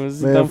 What has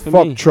he Man, done for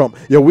fuck me? Trump.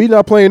 Yo, we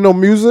not playing no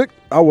music.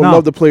 I would No.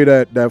 love to play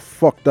that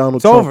fuck Donald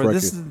It's Trump over.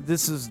 record.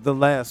 This is the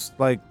last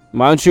Why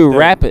don't you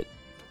rap it?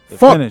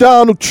 Fuck finish.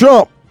 Donald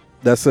Trump.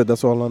 That's it.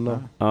 That's all I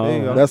know. There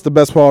you go. That's the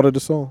best part of the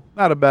song.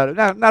 Not a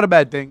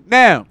bad thing.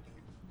 Now,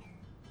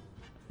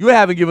 you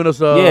haven't given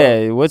us a.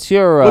 Yeah. What's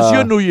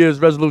your New Year's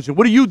resolution?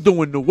 What are you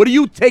doing new? What are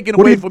you taking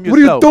What away are you, from what are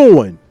you yourself?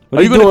 doing?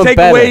 Are you going to doing take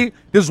better? away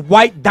this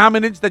white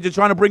dominance that you're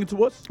trying to bring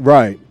to us?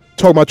 Right.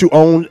 Talking about you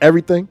own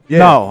everything? Yeah.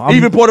 No, I'm-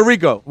 Even Puerto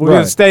Rico. We're gonna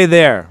Right. stay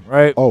there,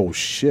 right? Oh,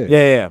 shit.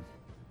 Yeah.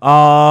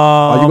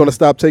 Are you going to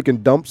stop taking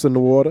dumps in the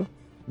water?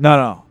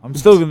 No. I'm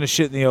still gonna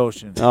shit in the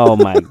ocean. Oh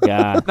my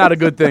God! Not a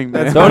good thing,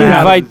 man. Don't Not-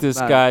 invite this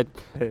not- guy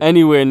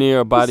anywhere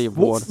near a body of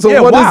water. So yeah,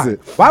 what why? is it?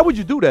 Why would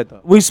you do that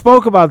though? We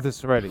spoke about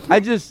this already.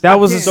 That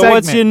was a So segment.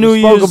 what's your New We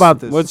spoke Year's? about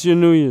this. What's your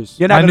New Year's?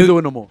 You're not I going to knew- do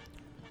it no more.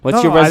 What's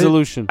No, your I didn't-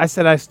 resolution? I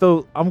said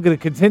I'm gonna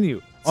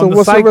continue. So on the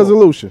what's your cycle.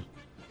 resolution?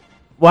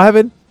 What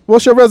happened?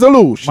 What's your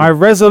resolution? My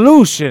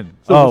resolution.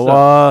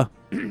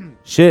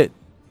 Shit.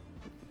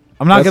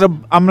 I'm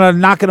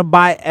not gonna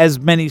buy as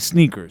many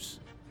sneakers.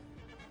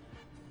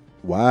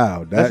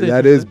 Wow, That's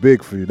that is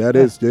big for you. That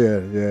is, yeah.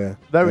 Very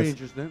That's-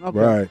 interesting. Okay.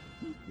 Right.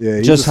 Yeah,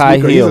 he's Just a high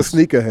sneaker, heels.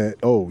 He's a sneakerhead.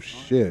 Oh,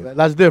 shit.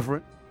 That's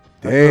different.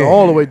 That's Damn.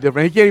 all the way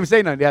different. He can't even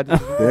say nothing. They have to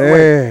look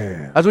away.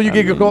 Damn. That's when you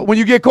get caught. When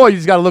you get caught, you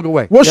just got to look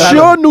away. What's Yeah,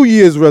 your New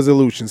Year's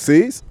resolution,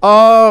 C's?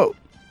 I'm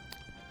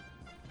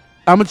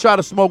going to try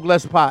to smoke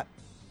less pot.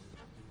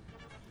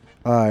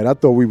 All right, I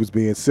thought we was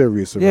being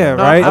serious. Yeah, around.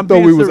 right? I I'm thought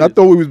being we was. I serious.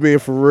 thought we was being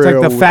for real.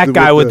 It's like the fat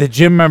guy with the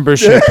gym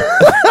membership.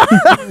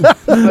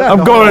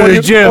 I'm going to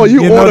the gym. Oh,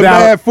 you know order that-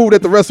 mad food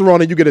at the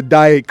restaurant and you get a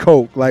Diet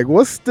Coke. Like,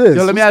 what's this?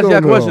 Yo, let me What's ask you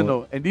a going question on?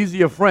 though. And these are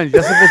your friends.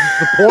 You're supposed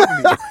to support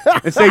me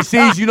and say,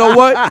 "C's, you know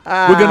what?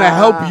 We're gonna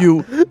help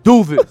you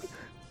do this."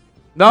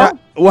 No.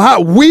 Well, how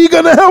we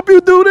gonna help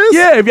you do this?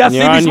 Yeah. If y'all see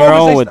You're me on smoking, your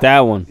own say with that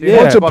one. Yeah,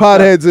 Bunch of fuck that.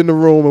 potheads in the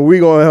room, and we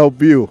gonna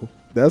help you.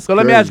 That's So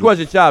let me ask you a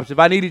crazy. question, Chops. If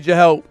I needed your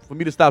help for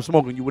me to stop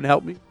smoking, you wouldn't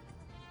help me?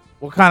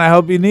 What kind of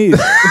help you need?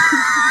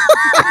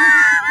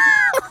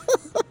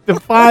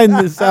 Define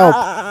this help.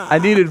 I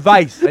need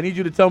advice. I need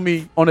you to tell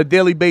me on a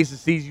daily basis,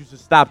 C's, you should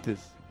stop this.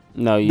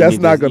 No, you That's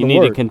need not to, gonna you need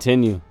to work.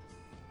 continue. No,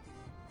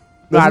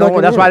 That's I not don't.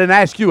 gonna That's why I work. didn't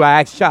ask you.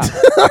 I asked Chops.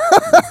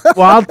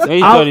 Well, You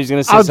thought he was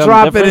gonna say I'll something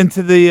drop different? it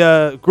into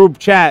the group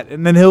chat,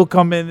 and then he'll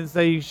come in and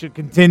say you should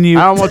continue.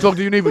 I don't want to talk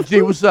to you neither.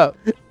 G, what's up?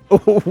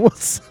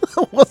 What's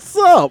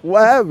up?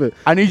 What happened?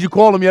 I need you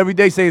calling me every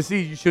day saying,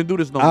 see, you shouldn't do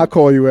this no more. I'll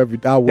call you every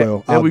day. I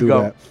will. There I'll we do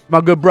go. that.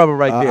 My good brother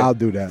right there. I'll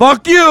do that.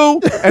 Fuck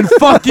you and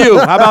fuck you.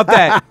 How about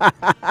that?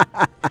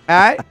 All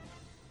right?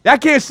 Y'all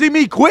can't see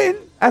me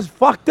quitting. That's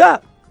fucked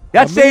up.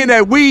 Y'all saying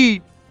that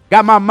weed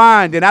got my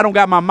mind and I don't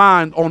got my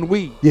mind on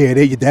weed. Yeah,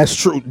 that's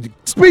true.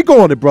 Speak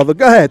on it, brother.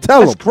 Go ahead. Tell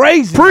That's him.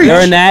 crazy. Preach. You're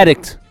an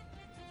addict.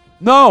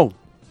 No.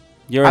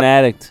 You're an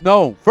addict.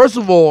 No. First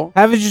of all,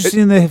 Haven't you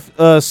seen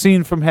the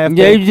scene from Half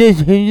Yeah,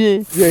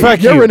 Baked?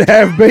 Fuck you're in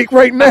half baked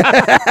right now.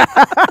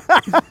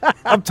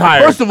 I'm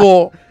tired. First of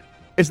all,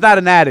 it's not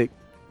an addict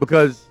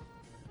because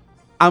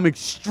I'm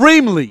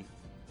extremely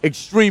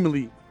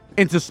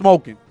into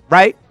smoking,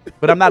 right?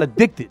 But I'm not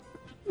addicted.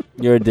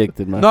 You're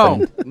addicted, my No,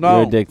 friend. no.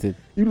 You're addicted.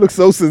 You look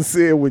so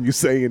sincere when you're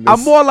saying this.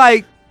 I'm more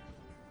like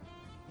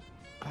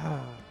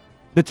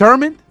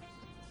determined.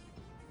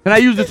 Can I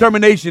use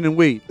determination in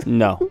weed?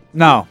 No.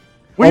 No.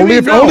 What do you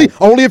mean no?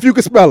 Only if you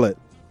can spell it.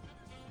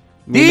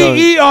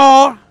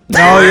 D-E-R.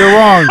 No, you're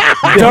wrong.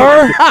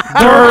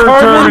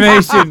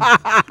 Determination.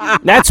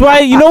 That's why,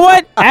 you know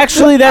what?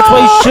 Actually, that's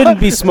why you shouldn't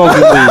be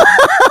smoking weed.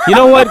 You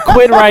know what?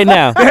 Quit right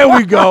now. There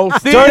we go.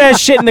 See? Throw that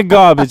shit in the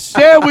garbage.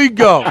 There we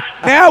go.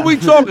 Now we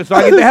talking, so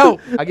I get the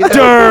help. I get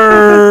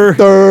the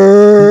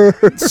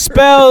help.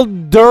 Spell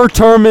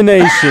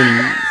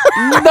determination.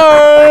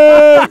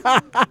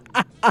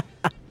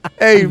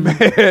 Hey,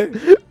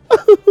 man.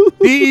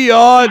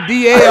 D-E-R,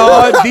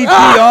 D-A-R,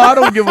 D-T-R. I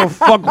don't give a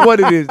fuck what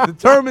it is.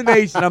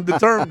 Determination. I'm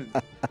determined.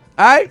 All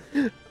right?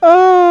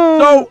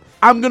 So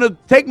I'm going to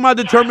take my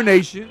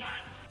determination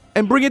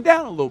and bring it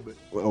down a little bit.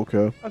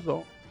 Okay. That's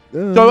all.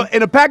 So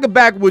in a pack of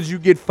backwoods, you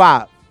get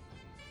 5.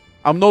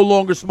 I'm no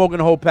longer smoking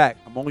a whole pack.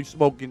 I'm only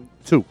smoking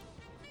 2.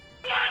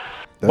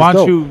 Why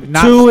don't you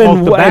not 2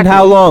 smoke and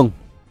how long?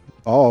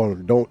 Oh,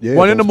 don't. Yeah.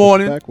 1 in the don't smoke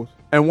morning backwards.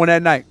 and 1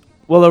 at night.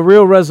 Well, a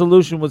real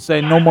resolution would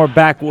say no more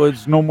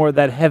backwoods, no more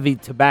that heavy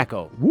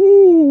tobacco.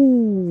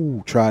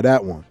 Woo! Try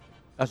that one.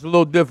 That's a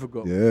little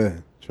difficult. Yeah.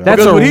 Try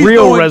That's that. a what he's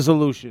real doing-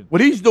 resolution.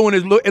 What he's doing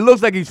is it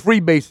looks like he's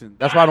freebasing.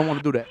 That's why I don't want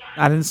to do that.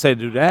 I didn't say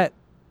do that.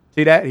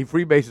 See that? He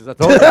freebases. I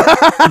told you.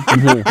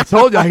 I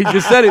told y'all. He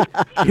just said it.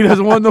 He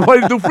doesn't want nobody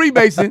to do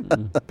freebasing.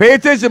 Pay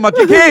attention, my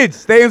kids.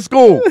 Stay in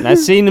school. I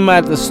seen him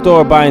at the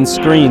store buying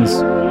screens.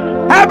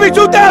 Happy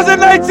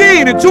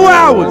 2019 in 2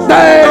 hours.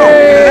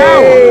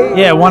 Hey!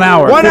 Yeah, 1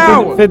 hour. 1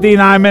 hour.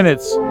 59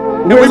 minutes.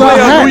 Can we Where's play our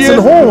New hats Year's?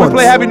 and Can we horns?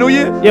 play Happy New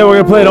Year? Yeah,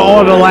 we're going to play the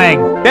Order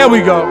Lang. There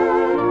we go.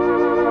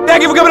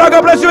 Thank you for coming out.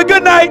 God bless you and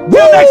good night.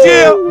 Till next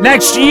year.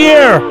 Next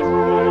year.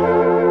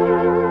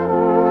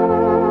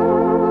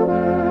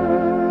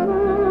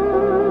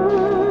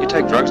 You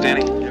take drugs,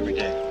 Danny? Every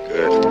day.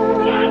 Good.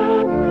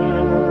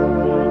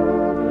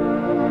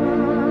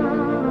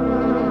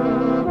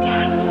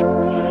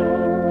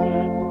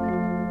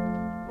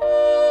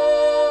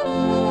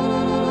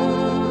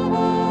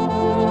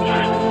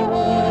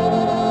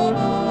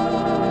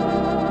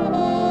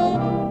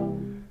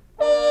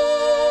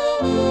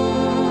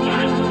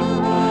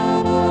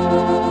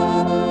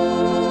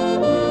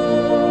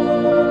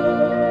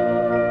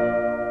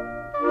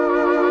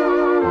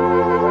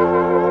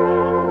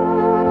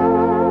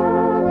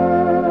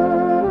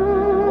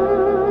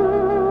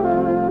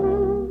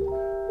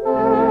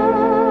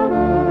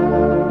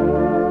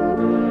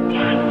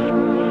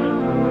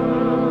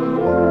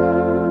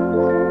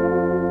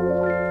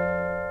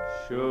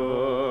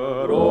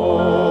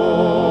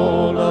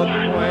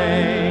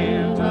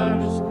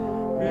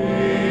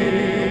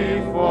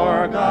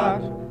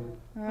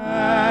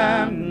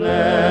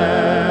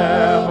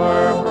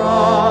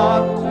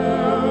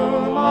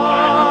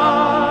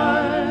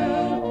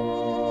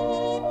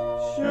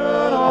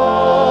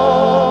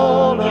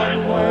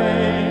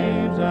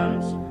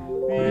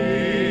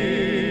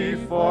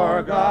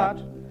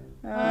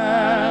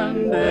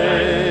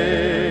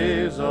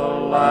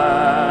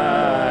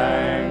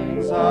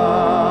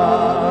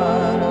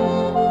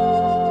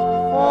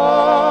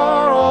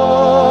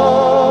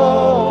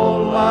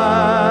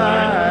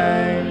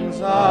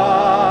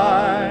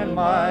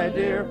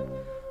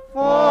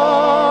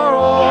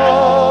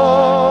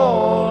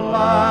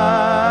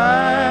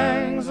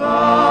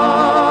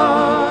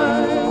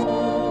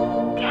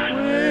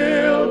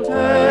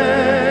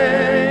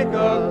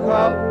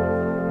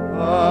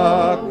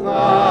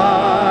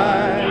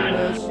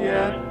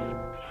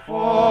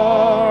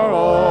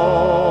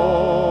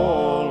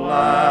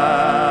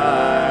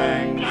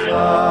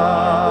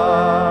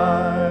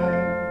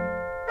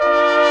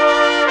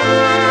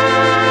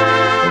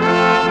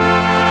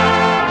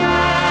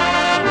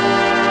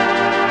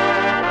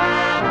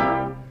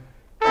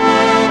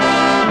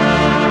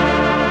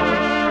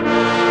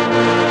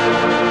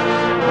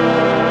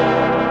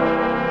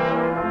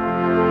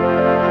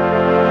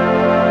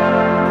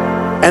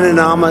 An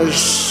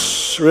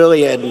anonymous,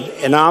 really an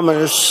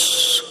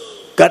anonymous,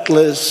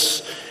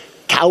 gutless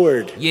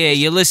coward. Yeah,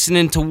 you're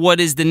listening to What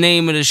Is the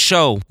Name of the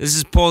Show. This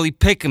is Paulie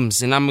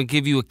Pickums, and I'm gonna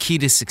give you a key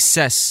to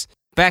success.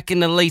 Back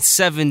in the late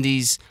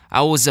 70s,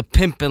 I was a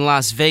pimp in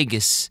Las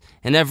Vegas,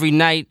 and every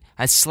night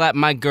I slap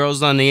my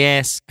girls on the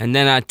ass, and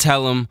then I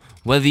tell them,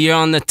 whether you're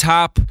on the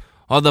top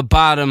or the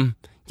bottom,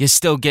 you're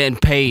still getting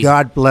paid.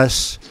 God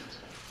bless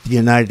the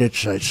United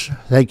States.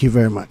 Thank you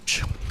very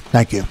much.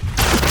 Thank you.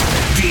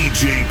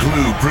 DJ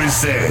Clue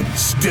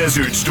presents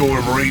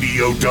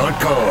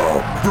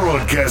DesertStormRadio.com,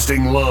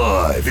 broadcasting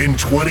live in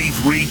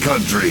 23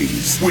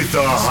 countries with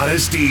the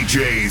hottest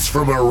DJs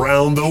from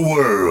around the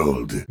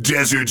world.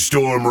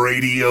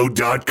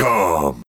 DesertStormRadio.com.